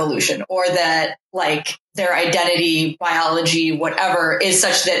independence or revolution, or that like their identity, biology, whatever is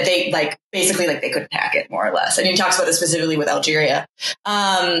such that they like basically like they couldn't hack it, more or less. And he talks about this specifically with Algeria.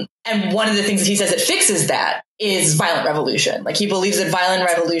 And one of the things that he says that fixes that is violent revolution. Like he believes that violent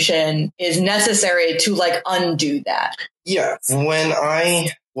revolution is necessary to like undo that. Yeah.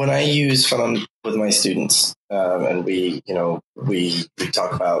 When I use fun with my students, and we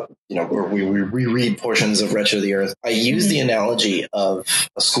talk about, we read portions of Wretched of the Earth, I use the analogy of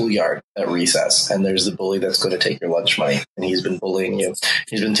a schoolyard at recess, and there's the bully that's going to take your lunch money, and he's been bullying you.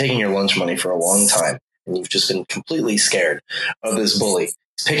 He's been taking your lunch money for a long time, and you've just been completely scared of this bully.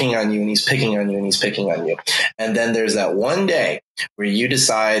 He's picking on you, and he's picking on you, and he's picking on you. And then there's that one day where you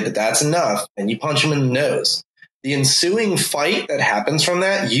decide that that's enough, and you punch him in the nose. The ensuing fight that happens from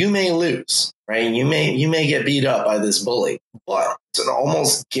that, you may lose, right? You may get beat up by this bully, but it's an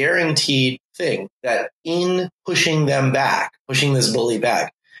almost guaranteed thing that in pushing this bully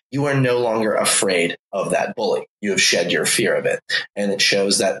back, you are no longer afraid of that bully. You have shed your fear of it. And it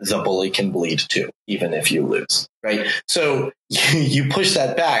shows that the bully can bleed too, even if you lose, right? So you push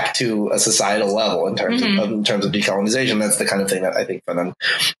that back to a societal level in terms of decolonization. That's the kind of thing that I think Fanon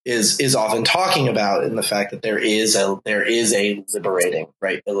is often talking about, in the fact that there is a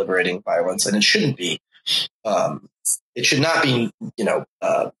liberating violence, and it shouldn't be. It should not be,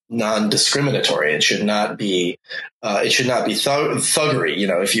 non-discriminatory. It should not be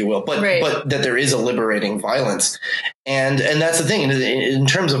thuggery, if you will, but that there is a liberating violence. And that's the thing. In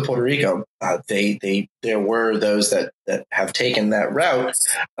terms of Puerto Rico, there were those that have taken that route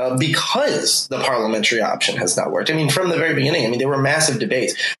because the parliamentary option has not worked. I mean, from the very beginning, there were massive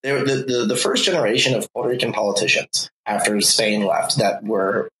debates. The first generation of Puerto Rican politicians after Spain left that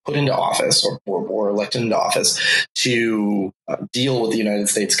were put into office or were elected into office to deal with the United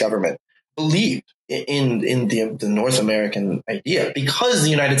States government believed in the North American idea, because the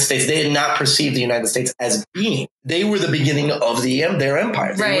United States, they had not perceived the United States as being, they were the beginning of their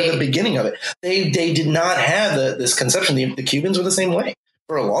empire. They were the beginning of it. They did not have this conception. The Cubans were the same way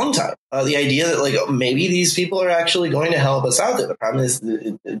for a long time. The idea that like maybe these people are actually going to help us out there. The problem is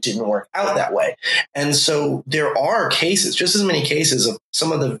it didn't work out that way. And so there are cases, just as many cases, of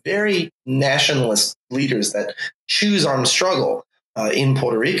some of the very nationalist leaders that choose armed struggle in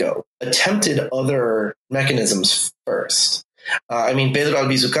Puerto Rico attempted other mechanisms first. Pedro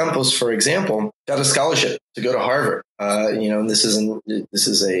Albizu Campos, for example, got a scholarship to go to Harvard. This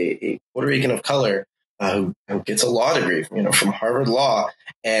is a Puerto Rican of color who gets a law degree, from Harvard Law,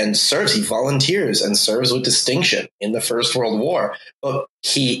 and he volunteers and serves with distinction in the First World War. But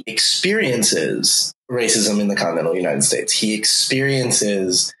he experiences racism in the continental United States. He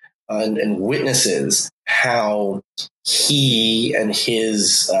experiences and witnesses how he and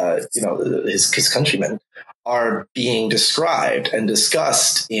his countrymen are being described and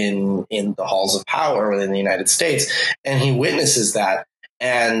discussed in the halls of power within the United States. And he witnesses that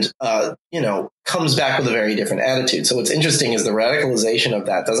and, comes back with a very different attitude. So what's interesting is the radicalization of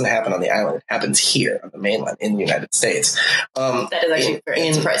that doesn't happen on the island. It happens here on the mainland in the United States. That is actually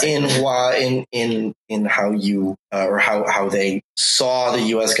very surprising. In how you or how they saw the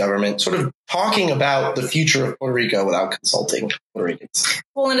U.S. government sort of talking about the future of Puerto Rico without consulting Puerto Ricans.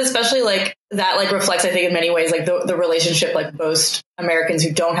 Well, and especially like that, like reflects, I think, in many ways, like the relationship, like most Americans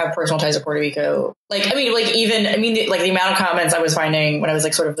who don't have personal ties to Puerto Rico. The amount of comments I was finding when I was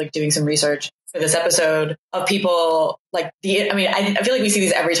like sort of like doing some research for this episode of people like I feel like we see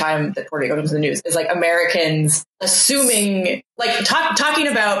these every time that Puerto Rico comes to the news, is like Americans assuming, like talking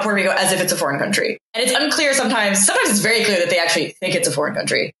about Puerto Rico as if it's a foreign country. And it's unclear sometimes it's very clear that they actually think it's a foreign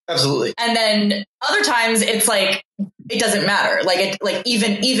country. Absolutely. And then other times it's like, it doesn't matter.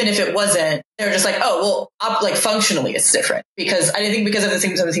 Even if it wasn't, they're just like, oh, well, functionally it's different, because I think because of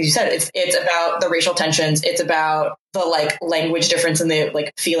some of the things you said, it's about the racial tensions. It's about the like language difference and the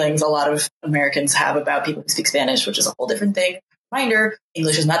like feelings a lot of Americans have about people who speak Spanish, which is a whole different thing. Reminder,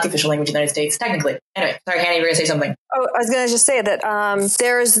 English is not the official language of the United States, technically. Anyway, sorry, Hannah, you were going to say something. Oh, I was going to just say that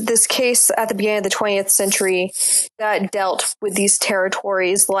there's this case at the beginning of the 20th century that dealt with these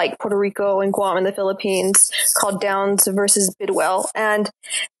territories like Puerto Rico and Guam and the Philippines called Downs versus Bidwell. And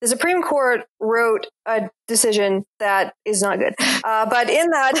the Supreme Court wrote a decision that is not good. But in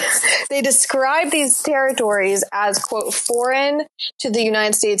that, they describe these territories as, quote, foreign to the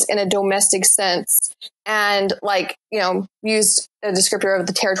United States in a domestic sense. And used a descriptor of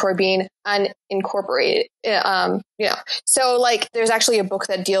the territory being unincorporated. So there's actually a book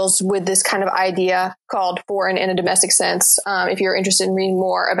that deals with this kind of idea called foreign in a domestic sense. If you're interested in reading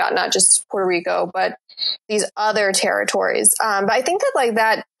more about not just Puerto Rico, but these other territories. But I think that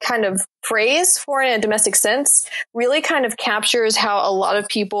that kind of phrase foreign in a domestic sense really kind of captures how a lot of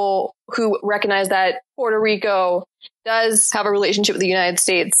people who recognize that Puerto Rico does have a relationship with the United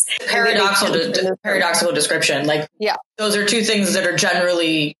States. Paradoxical description. Those are two things that are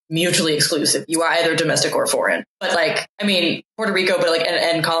generally mutually exclusive. You are either domestic or foreign. But Puerto Rico, but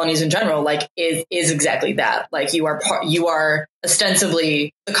and colonies in general, is exactly that. You are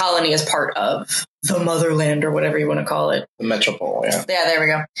ostensibly, the colony as part of the motherland or whatever you want to call it. The metropole, yeah. Yeah, there we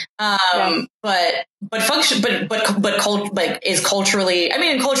go. Is culturally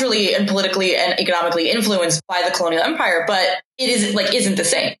and politically and economically influenced by the colonial empire, but it isn't the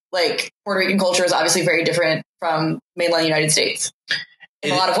same. Puerto Rican culture is obviously very different from mainland United States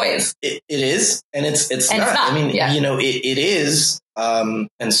in a lot of ways. It is, and it's not. I mean, it is,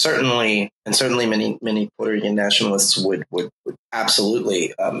 and certainly many Puerto Rican nationalists would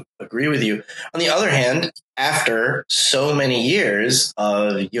absolutely agree with you. On the other hand, after so many years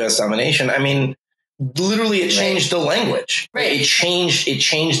of U.S. domination, literally it changed the language. Right. It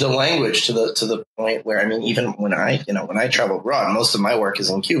changed the language to the point where, even when I travel abroad, most of my work is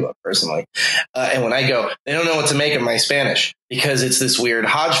in Cuba personally. And when I go, they don't know what to make of my Spanish because it's this weird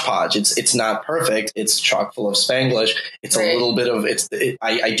hodgepodge. It's not perfect. It's chock full of Spanglish. It's a little bit of,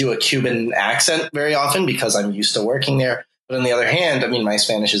 I do a Cuban accent very often because I'm used to working there. But on the other hand, my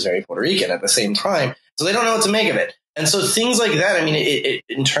Spanish is very Puerto Rican at the same time. So they don't know what to make of it. And so things like that,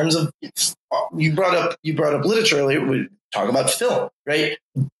 in terms of, you brought up literature earlier, we talk about film, right?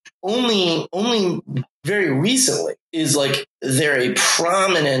 Only very recently is there a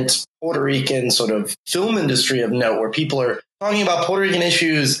prominent Puerto Rican sort of film industry of note where people are talking about Puerto Rican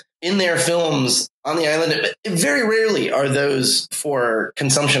issues in their films on the island. Very rarely are those for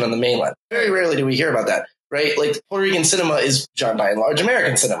consumption on the mainland. Very rarely do we hear about that. Right? Puerto Rican cinema is, by and large,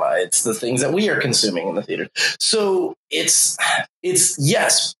 American cinema. It's the things that we are consuming in the theater. So it's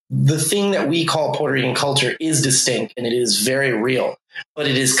yes, the thing that we call Puerto Rican culture is distinct and it is very real, but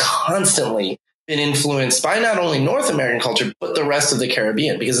it is constantly been influenced by not only North American culture, but the rest of the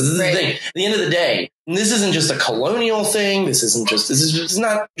Caribbean. Because this is the thing. At the end of the day, this isn't just a colonial thing. This is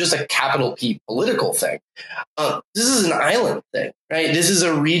not just a capital P political thing. This is an island thing, right? This is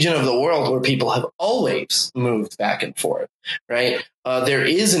a region of the world where people have always moved back and forth, right? There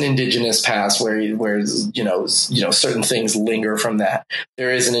is an indigenous past where certain things linger from that.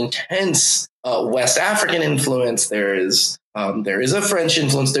 There is an intense West African influence. There is a French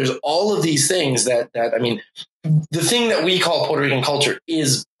influence. There's all of these things that the thing that we call Puerto Rican culture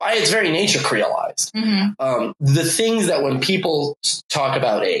is by its very nature creolized. Mm-hmm. The things that when people talk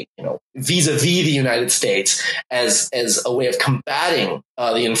about vis-a-vis the United States as a way of combating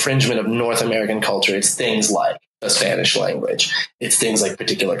the infringement of North American culture, it's things like the Spanish language. It's things like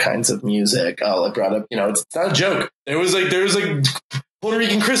particular kinds of music. I brought up, it's not a joke. There was Puerto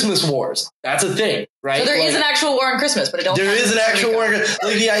Rican Christmas wars. That's a thing, right? So there is an actual war on Christmas, but there is an actual war.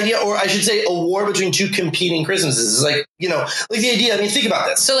 The idea, or I should say, a war between two competing Christmases. Is the idea. Think about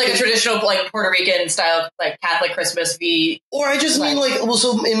this. So a traditional Puerto Rican style Catholic Christmas or I just mean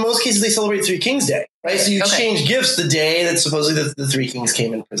so in most cases they celebrate Three Kings Day, right? So you exchange gifts the day that supposedly the Three Kings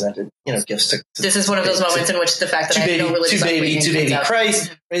came and presented, gifts to. This is one of those moments in which the fact that I have no religious upbringing to baby Christ,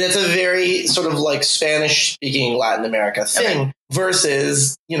 right? That's a very sort of Spanish speaking Latin America thing. Okay.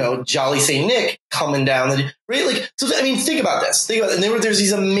 Versus, Jolly St. Nick coming down, right? Think about this. And there's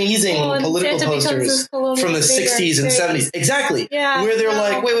these amazing political posters from the 60s and 70s. Exactly. Yeah, where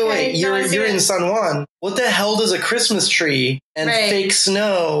they're wait, you're in San Juan. What the hell does a Christmas tree and fake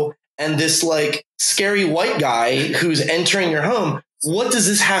snow and this scary white guy who's entering your home? what does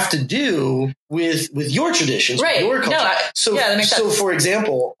this have to do with your traditions, right? With your culture? No, that makes sense. So, for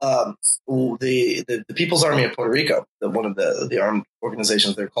example, the People's Army of Puerto Rico, one of the armed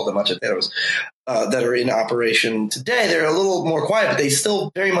organizations, they're called the Macheteros, that are in operation today. They're a little more quiet, but they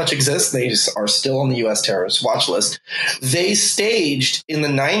still very much exist. They are still on the U.S. terrorist watch list. They staged in the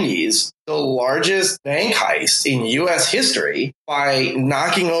 90s the largest bank heist in U.S. history by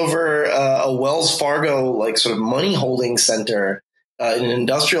knocking over a Wells Fargo like sort of money holding center in an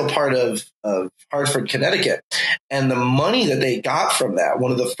industrial part of Hartford, Connecticut. And the money that they got from that,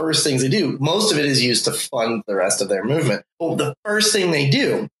 one of the first things they do, most of it is used to fund the rest of their movement. But the first thing they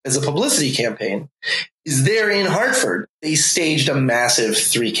do as a publicity campaign is there in Hartford, they staged a massive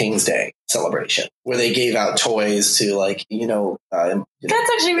Three Kings Day celebration where they gave out toys to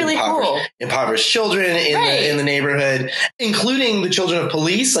that's actually really cool. Impoverished children in the neighborhood, including the children of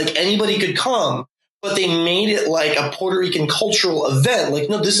police. Like anybody could come. But they made it like a Puerto Rican cultural event. Like,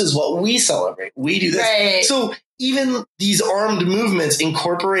 no, this is what we celebrate. We do this. Right. So even these armed movements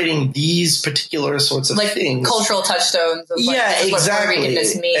incorporating these particular sorts of things. Cultural touchstones of exactly. what Puerto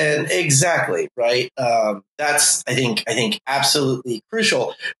Ricanness means. And exactly, right? That's, I think absolutely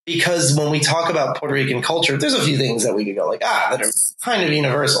crucial, because when we talk about Puerto Rican culture, there's a few things that we could go like, that are kind of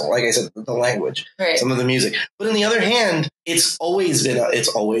universal. Like I said, the language, some of the music. But on the other hand, it's always been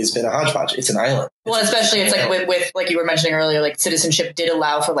a hodgepodge. It's an island. Well, especially it's like with like you were mentioning earlier, like citizenship did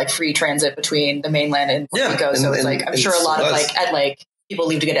allow for like free transit between the mainland and Puerto Rico. So it's like I'm sure a lot of people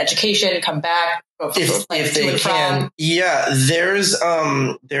leave to get education, come back if they can. Yeah, there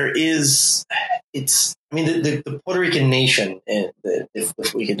is. It's. I mean, the Puerto Rican nation,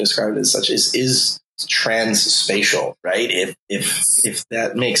 if we could describe it as such, is transspatial, right? If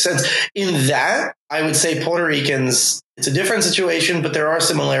that makes sense. In that, I would say Puerto Ricans. It's a different situation, but there are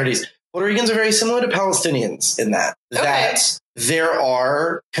similarities. Puerto Ricans are very similar to Palestinians in that there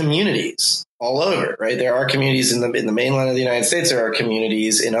are communities all over, right? There are communities in the mainland of the United States. There are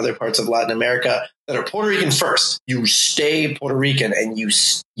communities in other parts of Latin America that are Puerto Rican first. You stay Puerto Rican and you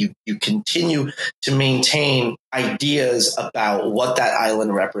continue to maintain ideas about what that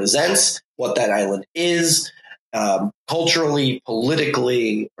island represents, what that island is, culturally,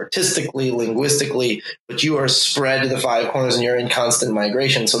 politically, artistically, linguistically, but you are spread to the five corners and you're in constant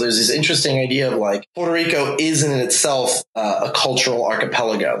migration. So there's this interesting idea of like Puerto Rico is in itself a cultural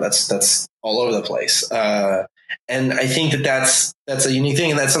archipelago that's all over the place. And I think that's a unique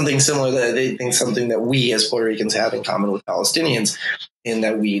thing, and that's something similar that I think something that we as Puerto Ricans have in common with Palestinians, in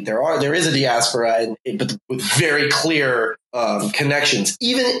that there is a diaspora, but with very clear connections,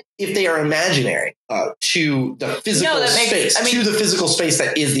 even if they are imaginary, to the physical space, to the physical space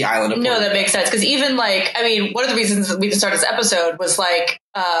that is the island of Puerto Rico. That makes sense, because even one of the reasons that we started this episode was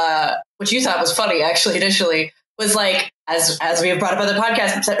which you thought was funny actually initially, was like, as we have brought up on the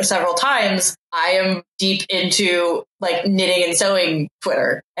podcast several times, I am deep into like knitting and sewing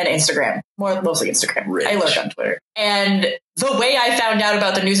Twitter and Instagram, mostly Instagram. Rich. I lurk on Twitter. And the way I found out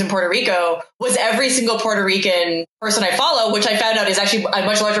about the news in Puerto Rico was every single Puerto Rican person I follow, which I found out is actually a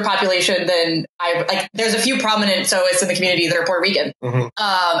much larger population than there's a few prominent sewists in the community that are Puerto Rican. Mm-hmm.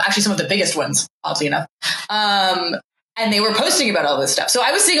 Actually some of the biggest ones, oddly enough. And they were posting about all this stuff. So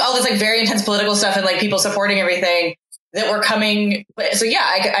I was seeing all this like very intense political stuff and like people supporting everything that were coming. But so yeah,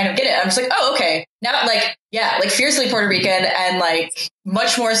 I kind of get it. I'm just like, oh, okay. Now like fiercely Puerto Rican, and like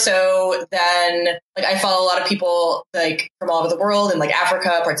much more so than like I follow a lot of people like from all over the world and like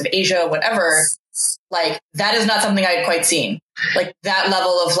Africa, parts of Asia, whatever. Like that is not something I had quite seen. Like that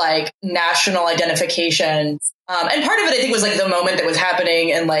level of like national identification. And part of it, I think, was like the moment that was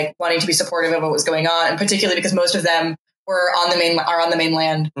happening and like wanting to be supportive of what was going on, and particularly because most of them are on the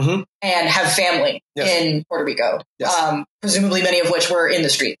mainland mm-hmm. and have family in Puerto Rico. Yes. Presumably many of which were in the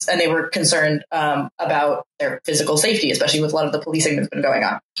streets, and they were concerned about their physical safety, especially with a lot of the policing that's been going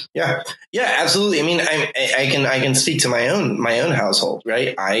on. Yeah, absolutely. I mean, I can speak to my own household,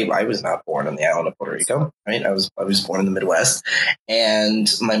 right? I was not born on the island of Puerto Rico, right? I was born in the Midwest, and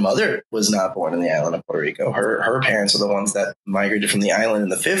my mother was not born on the island of Puerto Rico. Her parents are the ones that migrated from the island in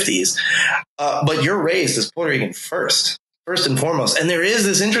the 50s. But you're raised as Puerto Rican first and foremost. And there is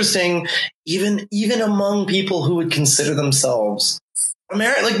this interesting, even among people who would consider themselves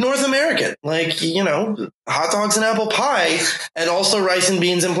like North American, like, hot dogs and apple pie, and also rice and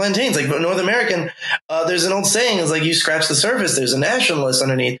beans and plantains. Like North American, there's an old saying, it's like you scratch the surface, there's a nationalist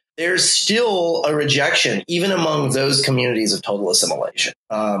underneath. There's still a rejection, even among those communities, of total assimilation.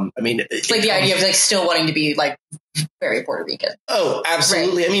 It's like the idea of like still wanting to be like very Puerto Rican. Oh,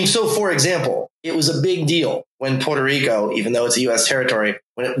 absolutely. Right. I mean, so for example, it was a big deal when Puerto Rico, even though it's a U.S. territory,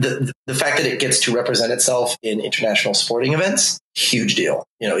 the fact that it gets to represent itself in international sporting events, huge deal.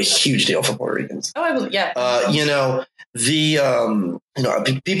 A huge deal for Puerto Ricans. Oh, I believe, yeah.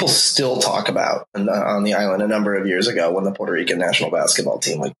 People still talk about on the island a number of years ago when the Puerto Rican national basketball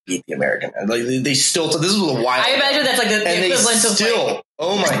team beat the American, and they still. This was a while. I imagine that's the equivalent of still.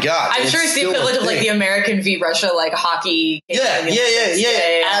 Oh my God! I'm sure it's the equivalent of the American v Russia hockey. Yeah.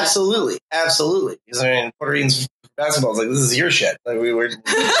 Absolutely. Because Puerto Ricans basketball is this is your shit. We were you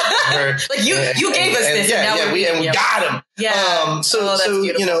gave us this, and we got him. Yeah. So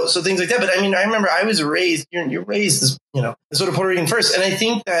things like that. But I remember I was raised. You're raised as sort of Puerto Rican first, and I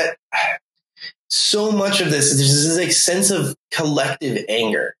think that so much of this, there's this sense of collective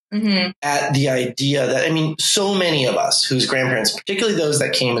anger at the idea that, so many of us whose grandparents, particularly those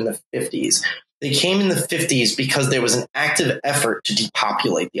that came in the 50s, they came in the 50s because there was an active effort to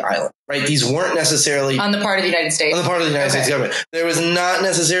depopulate the island, right? These weren't necessarily on the part of the United States. On the part of the United States government. There was not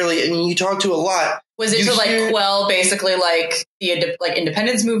necessarily, you talk to a lot. Was it to quell basically the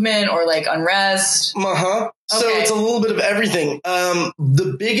independence movement or unrest? So it's a little bit of everything.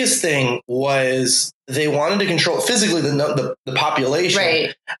 The biggest thing was they wanted to control physically the population.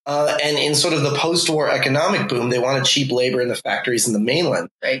 Right. And in sort of the post-war economic boom, they wanted cheap labor in the factories in the mainland.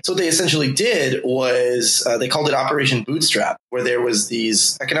 Right. So what they essentially did was they called it Operation Bootstrap, where there was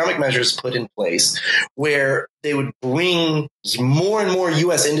these economic measures put in place where they would bring more and more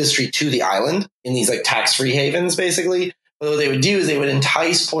U.S. industry to the island in these tax-free havens, basically. But what they would do is they would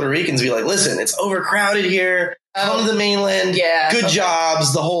entice Puerto Ricans, be like, listen, it's overcrowded here. Come to the mainland. Yeah. Good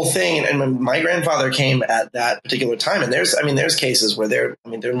jobs, the whole thing. And my grandfather came at that particular time. And there's cases where they're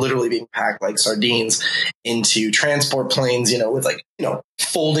literally being packed like sardines into transport planes, with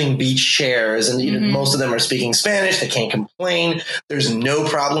folding beach chairs. And most of them are speaking Spanish. They can't complain. There's no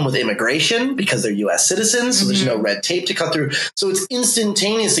problem with immigration because they're U.S. citizens. So there's no red tape to cut through. So it's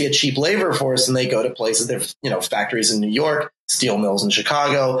instantaneously a cheap labor force. And they go to places, they're, factories in New York, steel mills in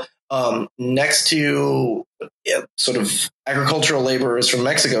Chicago. Next to sort of agricultural laborers from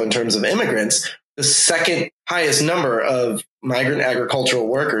Mexico in terms of immigrants, the second highest number of migrant agricultural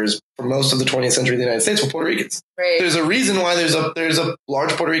workers for most of the 20th century in the United States were Puerto Ricans. Right. There's a reason why there's a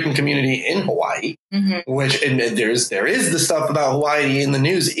large Puerto Rican community in Hawaii, which and there is the stuff about Hawaii in the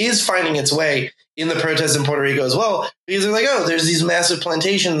news is finding its way in the protests in Puerto Rico as well, because they're there's these massive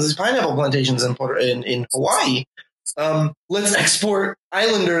plantations, these pineapple plantations in Hawaii. Let's export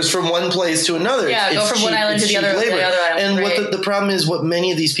islanders from one place to another. Yeah, go from one island to the other island. And what the problem is, what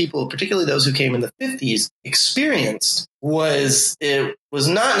many of these people, particularly those who came in the 50s, experienced was it was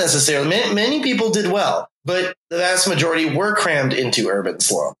not necessarily, many people did well, but the vast majority were crammed into urban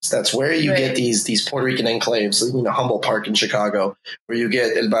slums. That's where you get these Puerto Rican enclaves, Humboldt Park in Chicago, where you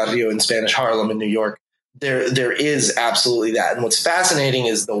get El Barrio in Spanish Harlem in New York. There is absolutely that. And what's fascinating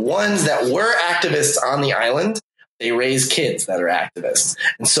is the ones that were activists on the island, they raise kids that are activists.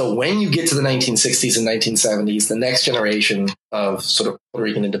 And so when you get to the 1960s and 1970s, the next generation of sort of Puerto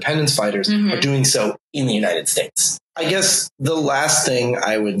Rican independence fighters are doing so in the United States. I guess the last thing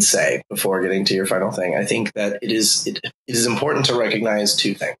I would say before getting to your final thing, I think that it is important to recognize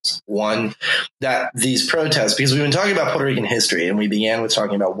two things. One, that these protests, because we've been talking about Puerto Rican history and we began with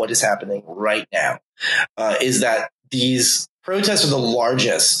talking about what is happening right now, is that these protests are the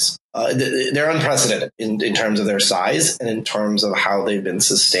largest. They're unprecedented in terms of their size and in terms of how they've been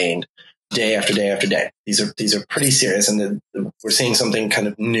sustained day after day after day. These are pretty serious, and we're seeing something kind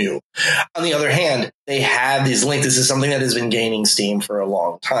of new. On the other hand, they have these links. This is something that has been gaining steam for a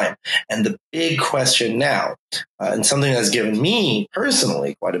long time. And the big question now, and something that's given me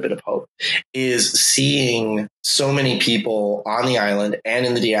personally quite a bit of hope, is seeing so many people on the island and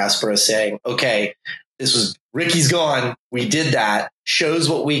in the diaspora saying, okay, this was Ricky's gone. We did that. Shows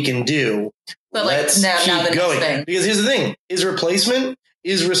what we can do. But let's now keep going. Because here's the thing: his replacement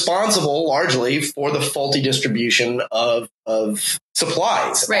is responsible largely for the faulty distribution of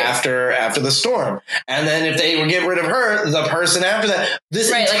supplies after the storm. And then if they get rid of her, the person after that, this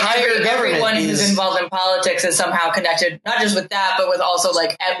entire government, everyone who's involved in politics is somehow connected, not just with that, but with also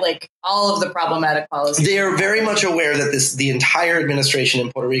all of the problematic policies. They are very much aware that the entire administration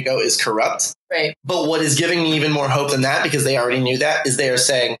in Puerto Rico is corrupt. Right. But what is giving me even more hope than that, because they already knew that, is they are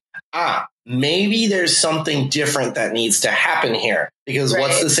saying, maybe there's something different that needs to happen here, because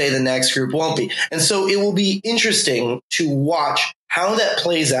what's to say the next group won't be? And so it will be interesting to watch how that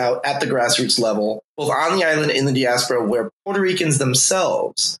plays out at the grassroots level, both on the island and in the diaspora, where Puerto Ricans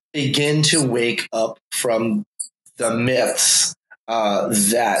themselves begin to wake up from the myths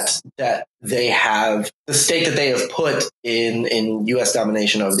that they have the stake that they have put in U.S.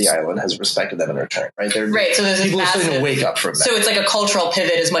 domination of the island has respected them in return, right? Right. So there's people are starting to wake up from that. So it's like a cultural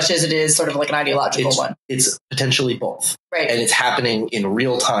pivot as much as it is sort of like an ideological one. It's potentially both. Right. And it's happening in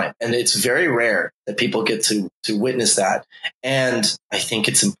real time. And it's very rare that people get to witness that. And I think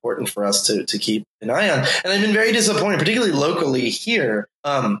it's important for us to keep an eye on. And I've been very disappointed, particularly locally here.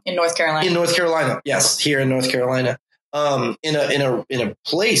 In North Carolina. In North Carolina. Yes, here in North Carolina. In a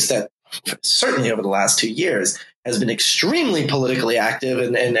place that certainly over the last 2 years has been extremely politically active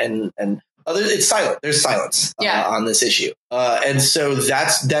and other, it's silent. There's silence on this issue. And so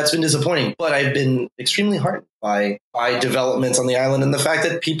that's been disappointing. But I've been extremely heartened by developments on the island and the fact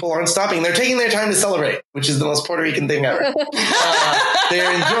that people aren't stopping. They're taking their time to celebrate, which is the most Puerto Rican thing ever.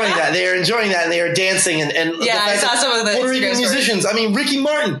 They're enjoying that. They are enjoying that, and they are dancing. And I saw some of the Puerto Rican musicians. I mean, Ricky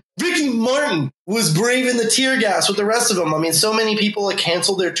Martin was braving the tear gas with the rest of them. I mean, so many people have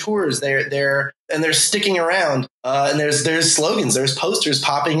canceled their tours. They're sticking around. And there's slogans, there's posters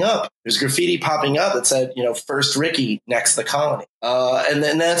popping up, there's graffiti popping up that said, first Ricky, next the colony. And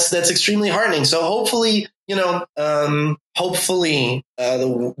then that's extremely heartening. So hopefully, there's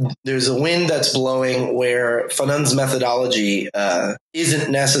a wind that's blowing where Fanon's methodology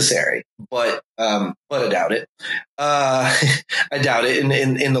isn't necessary, but I doubt it. I doubt it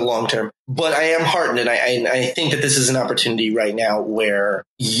in the long term. But I am heartened, and I think that this is an opportunity right now where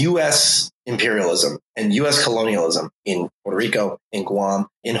U.S. imperialism and U.S. colonialism in Puerto Rico, in Guam,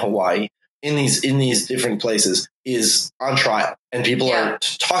 in Hawaii, in these different places is on trial, and people are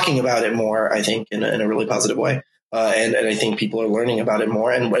talking about it more, I think, in a really positive way. And I think people are learning about it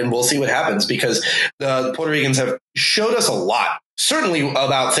more, and we'll see what happens, because the Puerto Ricans have showed us a lot, certainly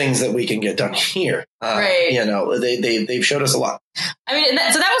about things that we can get done here. Right. They've showed us a lot. I mean, so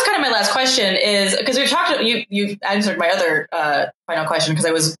that was kind of my last question, is because we've talked, you answered my other final question, because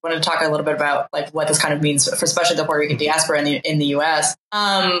I wanted to talk a little bit about like what this kind of means for especially the Puerto Rican diaspora in the U.S.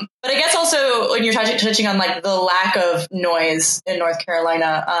 But I guess also when you're touching on like the lack of noise in North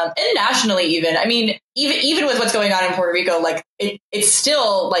Carolina and nationally, even, I mean, even with what's going on in Puerto Rico, like it's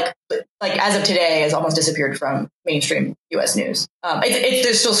still like as of today has almost disappeared from mainstream U.S. news.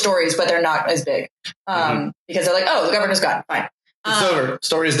 There's still stories, but they're not as big because they're like, oh, the governor's gone. Fine. It's over.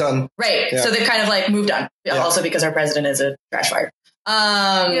 Story's done. Right. Yeah. So they've kind of like moved on. Yeah. Also because our president is a trash fire.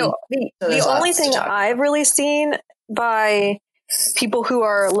 The only thing I've really seen by people who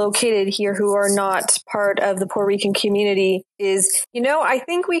are located here who are not part of the Puerto Rican community is, I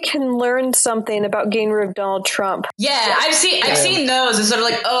think we can learn something about getting rid of Donald Trump. Yeah, I've seen those. It's sort of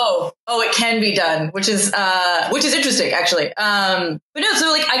like, oh, it can be done, which is interesting, actually. But no, so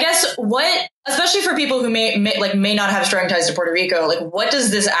like, I guess especially for people who may not have strong ties to Puerto Rico, like what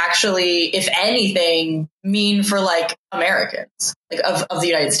does this actually, if anything, mean for like Americans, like of the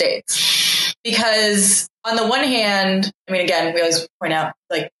United States? Because on the one hand, I mean, again, we always point out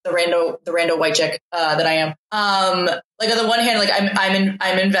like the rando white chick that I am. Like on the one hand, like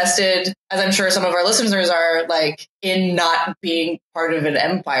I'm invested, as I'm sure some of our listeners are, like in not being part of an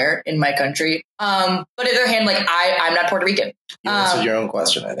empire in my country. But on the other hand, like I'm not Puerto Rican. You answered your own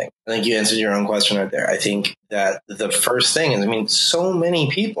question, I think. I think you answered your own question right there. I think that the first thing is, I mean, so many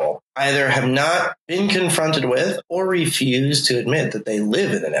people either have not been confronted with or refuse to admit that they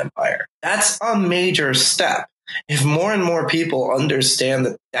live in an empire. That's a major step. If more and more people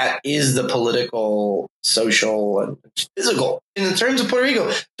understand that is the political, social, and physical, in terms of Puerto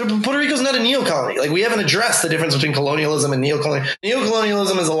Rico, Puerto Rico is not a neocolony. Like, we haven't addressed the difference between colonialism and neocolonialism.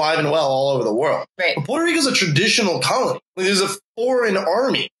 Neocolonialism is alive and well all over the world. Right. But Puerto Rico is a traditional colony. Like, there's a foreign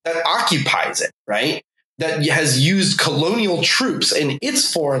army that occupies it, right? That has used colonial troops in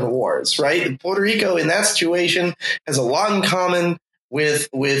its foreign wars, right? Puerto Rico, in that situation, has a lot in common with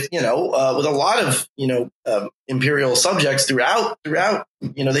a lot of imperial subjects throughout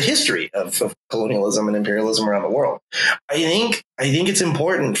the history of colonialism and imperialism around the world. I think it's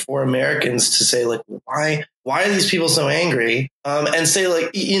important for Americans to say, like, why are these people so angry? And say,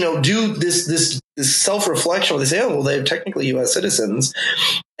 like, do this self-reflection where they say, oh, well, they're technically U.S. citizens,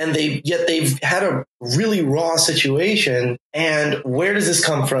 and they've had a really raw situation. And where does this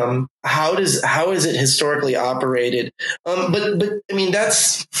come from? How is it historically operated? But I mean,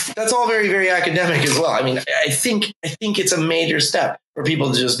 that's all very, very academic as well. I mean, I think it's a major step for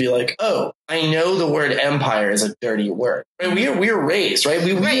people to just be like, oh, I know the word empire is a dirty word. Right? We're raised, right?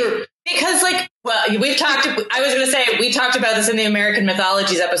 We are. Because, like, Well, we talked about this in the American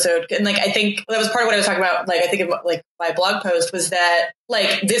mythologies episode. And like, I think that was part of what I was talking about. Like, I think like my blog post was that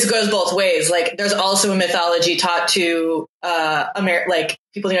like, this goes both ways. Like, there's also a mythology taught to, like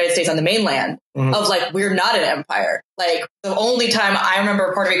people in the United States on the mainland of like, we're not an empire. Like the only time I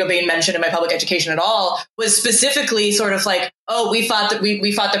remember Puerto Rico being mentioned in my public education at all was specifically sort of like, oh, we fought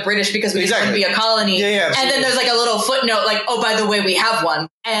the British because we didn't want to be a colony. Yeah, and then there's like a little footnote like, oh, by the way, we have one.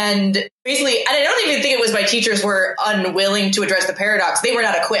 And basically, and I don't even think it was my teachers were unwilling to address the paradox. They were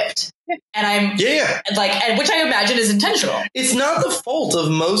not equipped. And I'm like, and which I imagine is intentional. It's not the fault of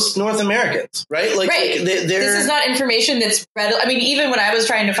most North Americans, right? Like, right. This is not information that's read. I mean, even when I was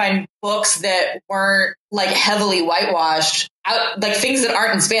trying to find books that weren't like heavily whitewashed, like things that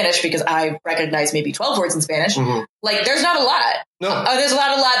aren't in Spanish, because I recognize maybe 12 words in Spanish. Like, there's not a lot. No, there's a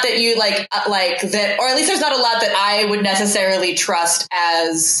lot that you like that, or at least there's not a lot that I would necessarily trust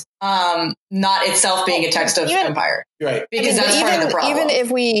as not itself being a text of empire. Right. Because that's part of the problem. Even if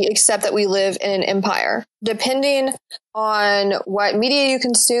we accept that we live in an empire, depending on what media you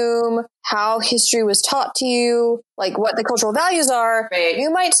consume, how history was taught to you, like what the cultural values are, you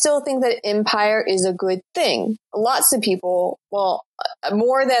might still think that empire is a good thing. Lots of people, well,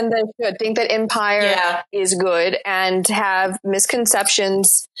 more than they should, think that empire is good and have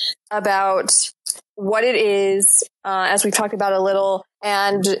misconceptions about what it is, as we've talked about a little,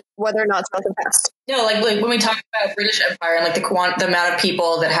 and whether or not it's about the past. No, like when we talk about British Empire and like the amount of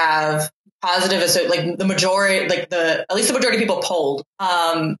people that have positive, like the majority, like at least the majority of people polled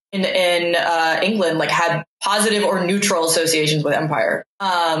in England, like had positive or neutral associations with empire.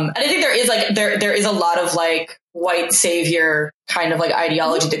 And I think there is like there is a lot of like white savior kind of like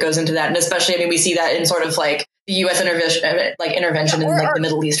ideology that goes into that, and especially, I mean, we see that in sort of like the U.S. intervention in like the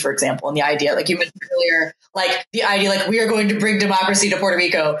Middle East, for example, and the idea, like you mentioned earlier, like the idea, like we are going to bring democracy to Puerto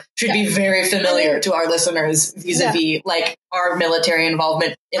Rico should be very familiar to our listeners vis-a-vis like our military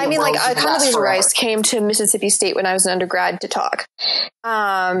involvement in the world. Like Condoleezza Rice came to Mississippi State when I was an undergrad to talk.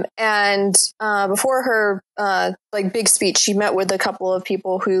 And before her like big speech, she met with a couple of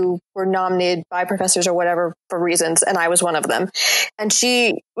people who were nominated by professors or whatever for reasons, and I was one of them. And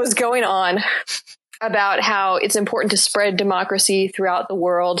she was going on about how it's important to spread democracy throughout the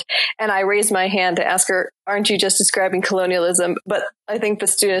world. And I raised my hand to ask her, aren't you just describing colonialism? But I think the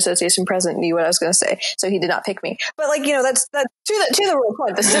student association president knew what I was going to say, so he did not pick me. But like, you know, that's to the real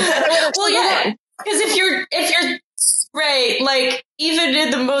point. Well, yeah, because if you're right, like even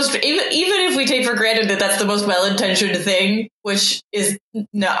if we take for granted that that's the most well-intentioned thing, which is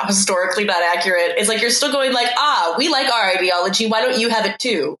historically not accurate, it's like you're still going like, we like our ideology, why don't you have it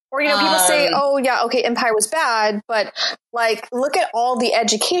too? Or, you know, people say, oh yeah, okay, empire was bad, but like look at all the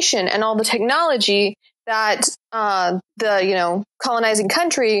education and all the technology that the, you know, colonizing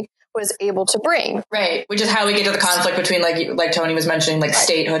country was able to bring. Right. Which is how we get to the conflict between, like Tony was mentioning, like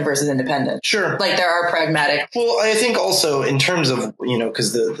statehood versus independence. Sure. Like there are pragmatic. Well, I think also in terms of, you know,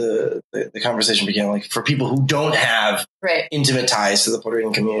 because the conversation began like for people who don't have intimate ties to the Puerto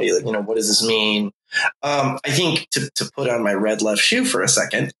Rican community, like, you know, what does this mean? I think to put on my red left shoe for a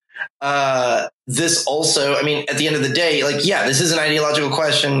second, this also, I mean, at the end of the day, like, yeah, this is an ideological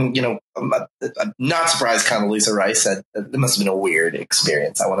question. You know, I'm not surprised Condoleezza Rice said it must have been a weird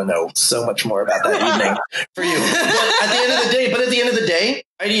experience. I want to know so much more about that evening for you. But at the end of the day,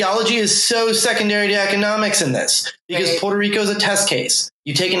 ideology is so secondary to economics in this because Puerto Rico is a test case.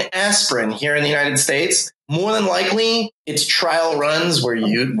 You take an aspirin here in the United States, more than likely its trial runs were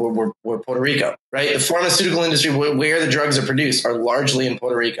Puerto Rico, right? The pharmaceutical industry where the drugs are produced are largely in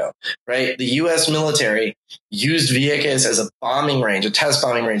Puerto Rico, right? The U.S. military used Vieques as a bombing range, a test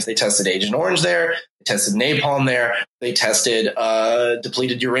bombing range. They tested Agent Orange there. They tested napalm there. They tested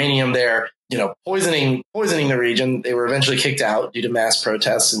depleted uranium there, you know, poisoning the region. They were eventually kicked out due to mass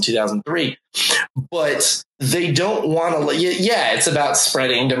protests in 2003. But they don't want to, it's about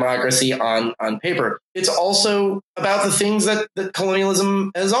spreading democracy on paper. It's also about the things that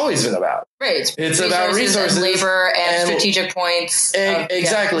colonialism has always been about. Right. It's about resources, and labor and strategic points.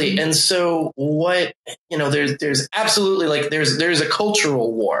 Exactly. And so what, you know, there's absolutely like there's a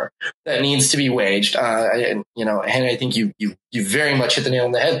cultural war that needs to be waged. And, you know, and I think you very much hit the nail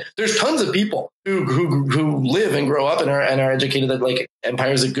on the head. There's tons of people who live and grow up and are educated that like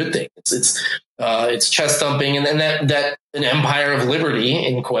empire is a good thing. It's chest thumping, and then that an empire of liberty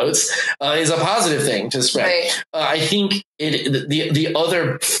in quotes is a positive thing to spread. Right. I think the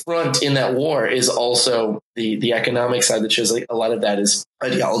other front in that war is also the economic side that shows like a lot of that is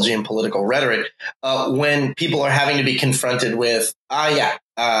ideology and political rhetoric. When people are having to be confronted with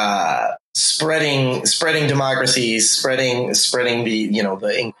spreading democracy, spreading the,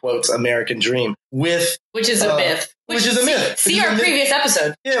 the in quotes American dream which is a myth. Which is a myth. See our previous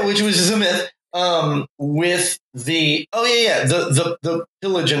episode. Yeah, which was just a myth. With the the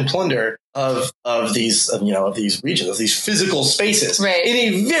pillage and plunder of these regions, of these physical spaces, right, in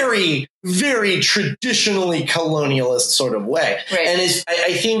a very, very traditionally colonialist sort of way. Right. And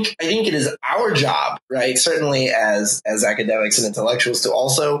I think it is our job, right, certainly as academics and intellectuals,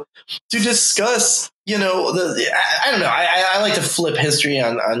 to discuss, I don't know. I like to flip history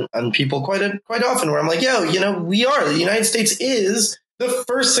on people quite often, where I'm like, the United States is the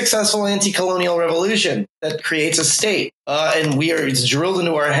first successful anti-colonial revolution that creates a state. And it's drilled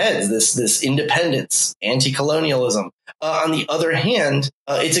into our heads, this independence, anti-colonialism. On the other hand,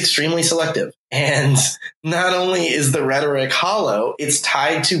 it's extremely selective. And not only is the rhetoric hollow, it's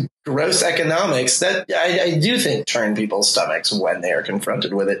tied to gross economics that I do think turn people's stomachs when they are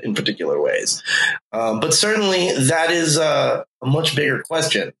confronted with it in particular ways. But certainly that is a much bigger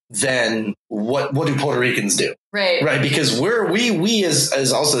question than what do Puerto Ricans do? Right. Right. Because we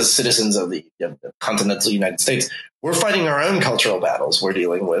as also citizens of the continental United States, we're fighting our own cultural battles. We're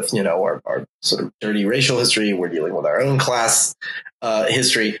dealing with, our sort of dirty racial history. We're dealing with our own class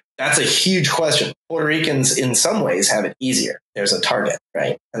history. That's a huge question. Puerto Ricans, in some ways, have it easier. There's a target,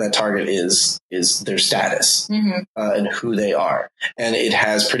 right? And that target is their status, and who they are. And it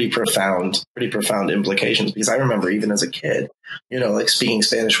has pretty profound implications, because I remember even as a kid, like speaking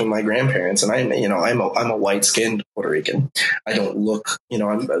Spanish with my grandparents, and I'm a white skinned Puerto Rican. I don't look,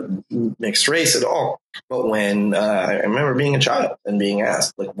 I'm a mixed race at all. But when I remember being a child and being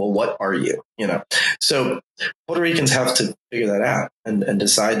asked, like, well, what are you? So Puerto Ricans have to figure that out and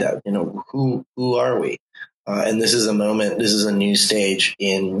decide that, who are we? And this is a new stage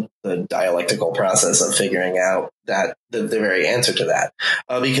in the dialectical process of figuring out that the very answer to that,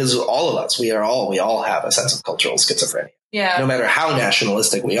 because all of us, we all have a sense of cultural schizophrenia. Yeah. No matter how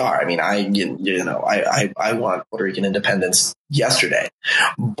nationalistic we are. I mean, I want Puerto Rican independence yesterday,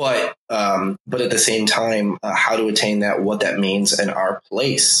 but at the same time, how to attain that, what that means, and our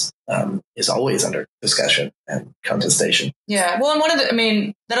place is always under discussion and contestation. Yeah. Well,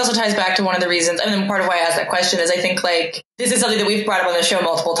 and that also ties back to one of the reasons, part of why I asked that question is I think like this is something that we've brought up on the show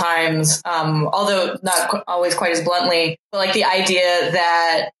multiple times, although not always quite as bluntly, but like the idea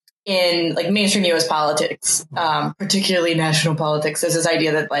that in like mainstream U.S. politics, particularly national politics, there's this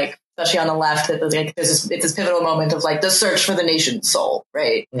idea that like, especially on the left, that like it's this pivotal moment of like the search for the nation's soul,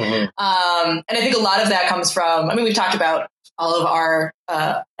 right? Mm-hmm. And I think a lot of that comes from, we've talked about all of our,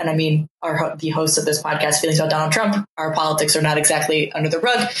 the hosts of this podcast, feelings about Donald Trump. Our politics are not exactly under the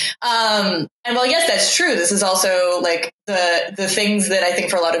rug. And while yes, that's true, this is also like the things that I think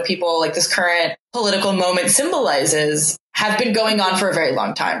for a lot of people, like this current political moment symbolizes, have been going on for a very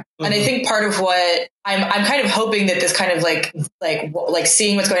long time. Mm-hmm. And I think part of what I'm kind of hoping that this kind of like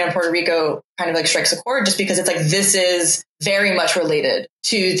seeing what's going on in Puerto Rico kind of like strikes a chord, just because it's like, this is very much related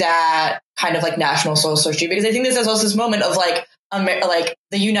to that kind of like national soul searching, because I think this is also this moment of like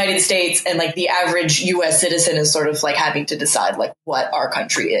the United States and like the average U.S. citizen is sort of like having to decide like what our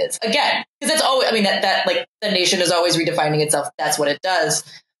country is again, because that's always, that like the nation is always redefining itself. That's what it does.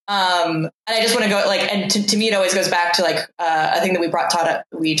 And I just want to go like, and to me, it always goes back to like a thing that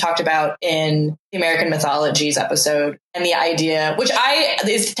we talked about in the American mythologies episode, and the idea, which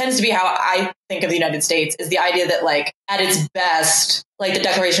tends to be how I think of the United States, is the idea that like at its best, like the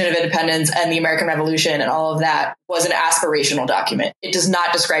Declaration of Independence and the American Revolution and all of that was an aspirational document. It does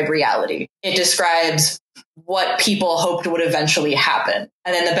not describe reality. It describes what people hoped would eventually happen.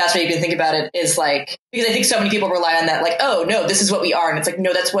 And then the best way you can think about it is like, because I think so many people rely on that, like, oh no, this is what we are. And it's like,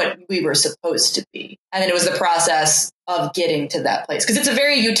 no, that's what we were supposed to be. And then it was the process of getting to that place. Because it's a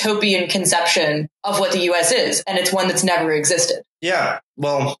very utopian conception of what the US is. And it's one that's never existed. Yeah.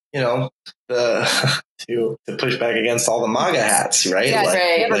 Well, to push back against all the MAGA hats, right? Yeah,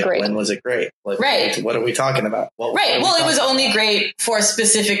 like, right. When was it great? Like, right. What are we talking about? Right. Well, it was only great for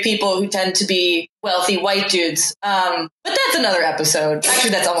specific people who tend to be wealthy white dudes. But that's another episode.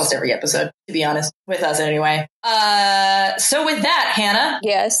 Actually, that's almost every episode, to be honest, with us anyway. So with that, Hannah.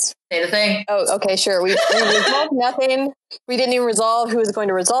 Yes. Say the thing. Oh, okay, sure. We resolved nothing. We didn't even resolve who was going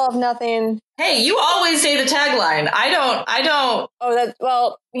to resolve nothing. Hey, you always say the tagline. I don't.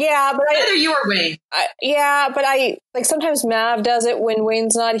 Oh, yeah, but either you or Wayne. But I like sometimes Mav does it when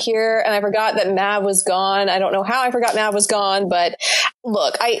Wayne's not here, and I forgot that Mav was gone. I don't know how I forgot Mav was gone, but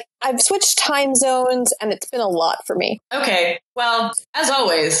look, I've switched time zones, and it's been a lot for me. Okay, well, as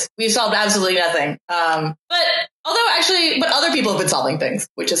always, we've solved absolutely nothing. But Although actually, but other people have been solving things,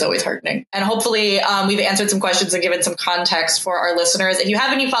 which is always heartening. And hopefully we've answered some questions and given some context for our listeners. If you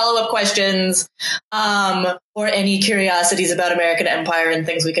have any follow-up questions or any curiosities about American Empire and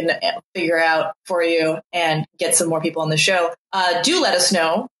things we can figure out for you and get some more people on the show, do let us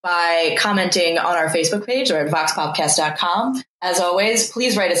know by commenting on our Facebook page or at voxpopcast.com. As always,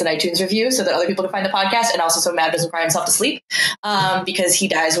 please write us an iTunes review so that other people can find the podcast, and also so Matt doesn't cry himself to sleep because he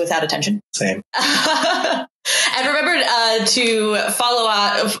dies without attention. Same. And remember to follow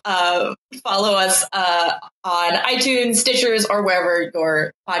us on iTunes, Stitchers, or wherever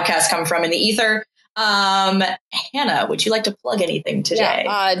your podcasts come from in the ether. Hannah, would you like to plug anything today?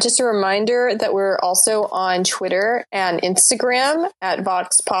 Yeah, just a reminder that we're also on Twitter and Instagram at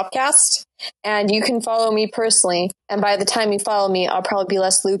Vox Popcast. And you can follow me personally. And by the time you follow me, I'll probably be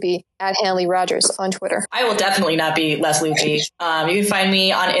less loopy at Hanley Rogers on Twitter. I will definitely not be less loopy. You can find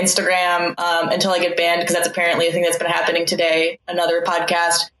me on Instagram until I get banned, because that's apparently a thing that's been happening today. Another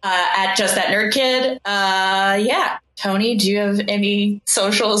podcast at Just That Nerd Kid. Yeah. Tony, do you have any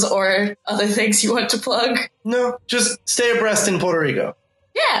socials or other things you want to plug? No, just stay abreast in Puerto Rico.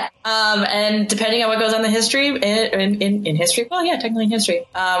 Yeah. And depending on what goes on the history, in history, well, yeah, technically in history,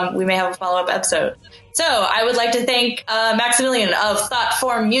 we may have a follow-up episode. So I would like to thank Maximilian of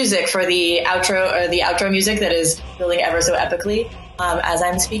Thoughtform Music for the outro music that is building ever so epically as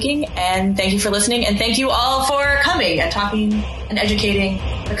I'm speaking. And thank you for listening. And thank you all for coming and talking and educating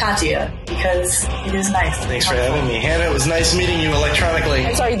the Katya, because it is nice. Thanks for having me. Hannah, it was nice meeting you electronically.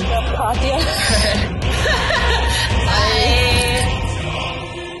 I'm sorry, Katya. Bye.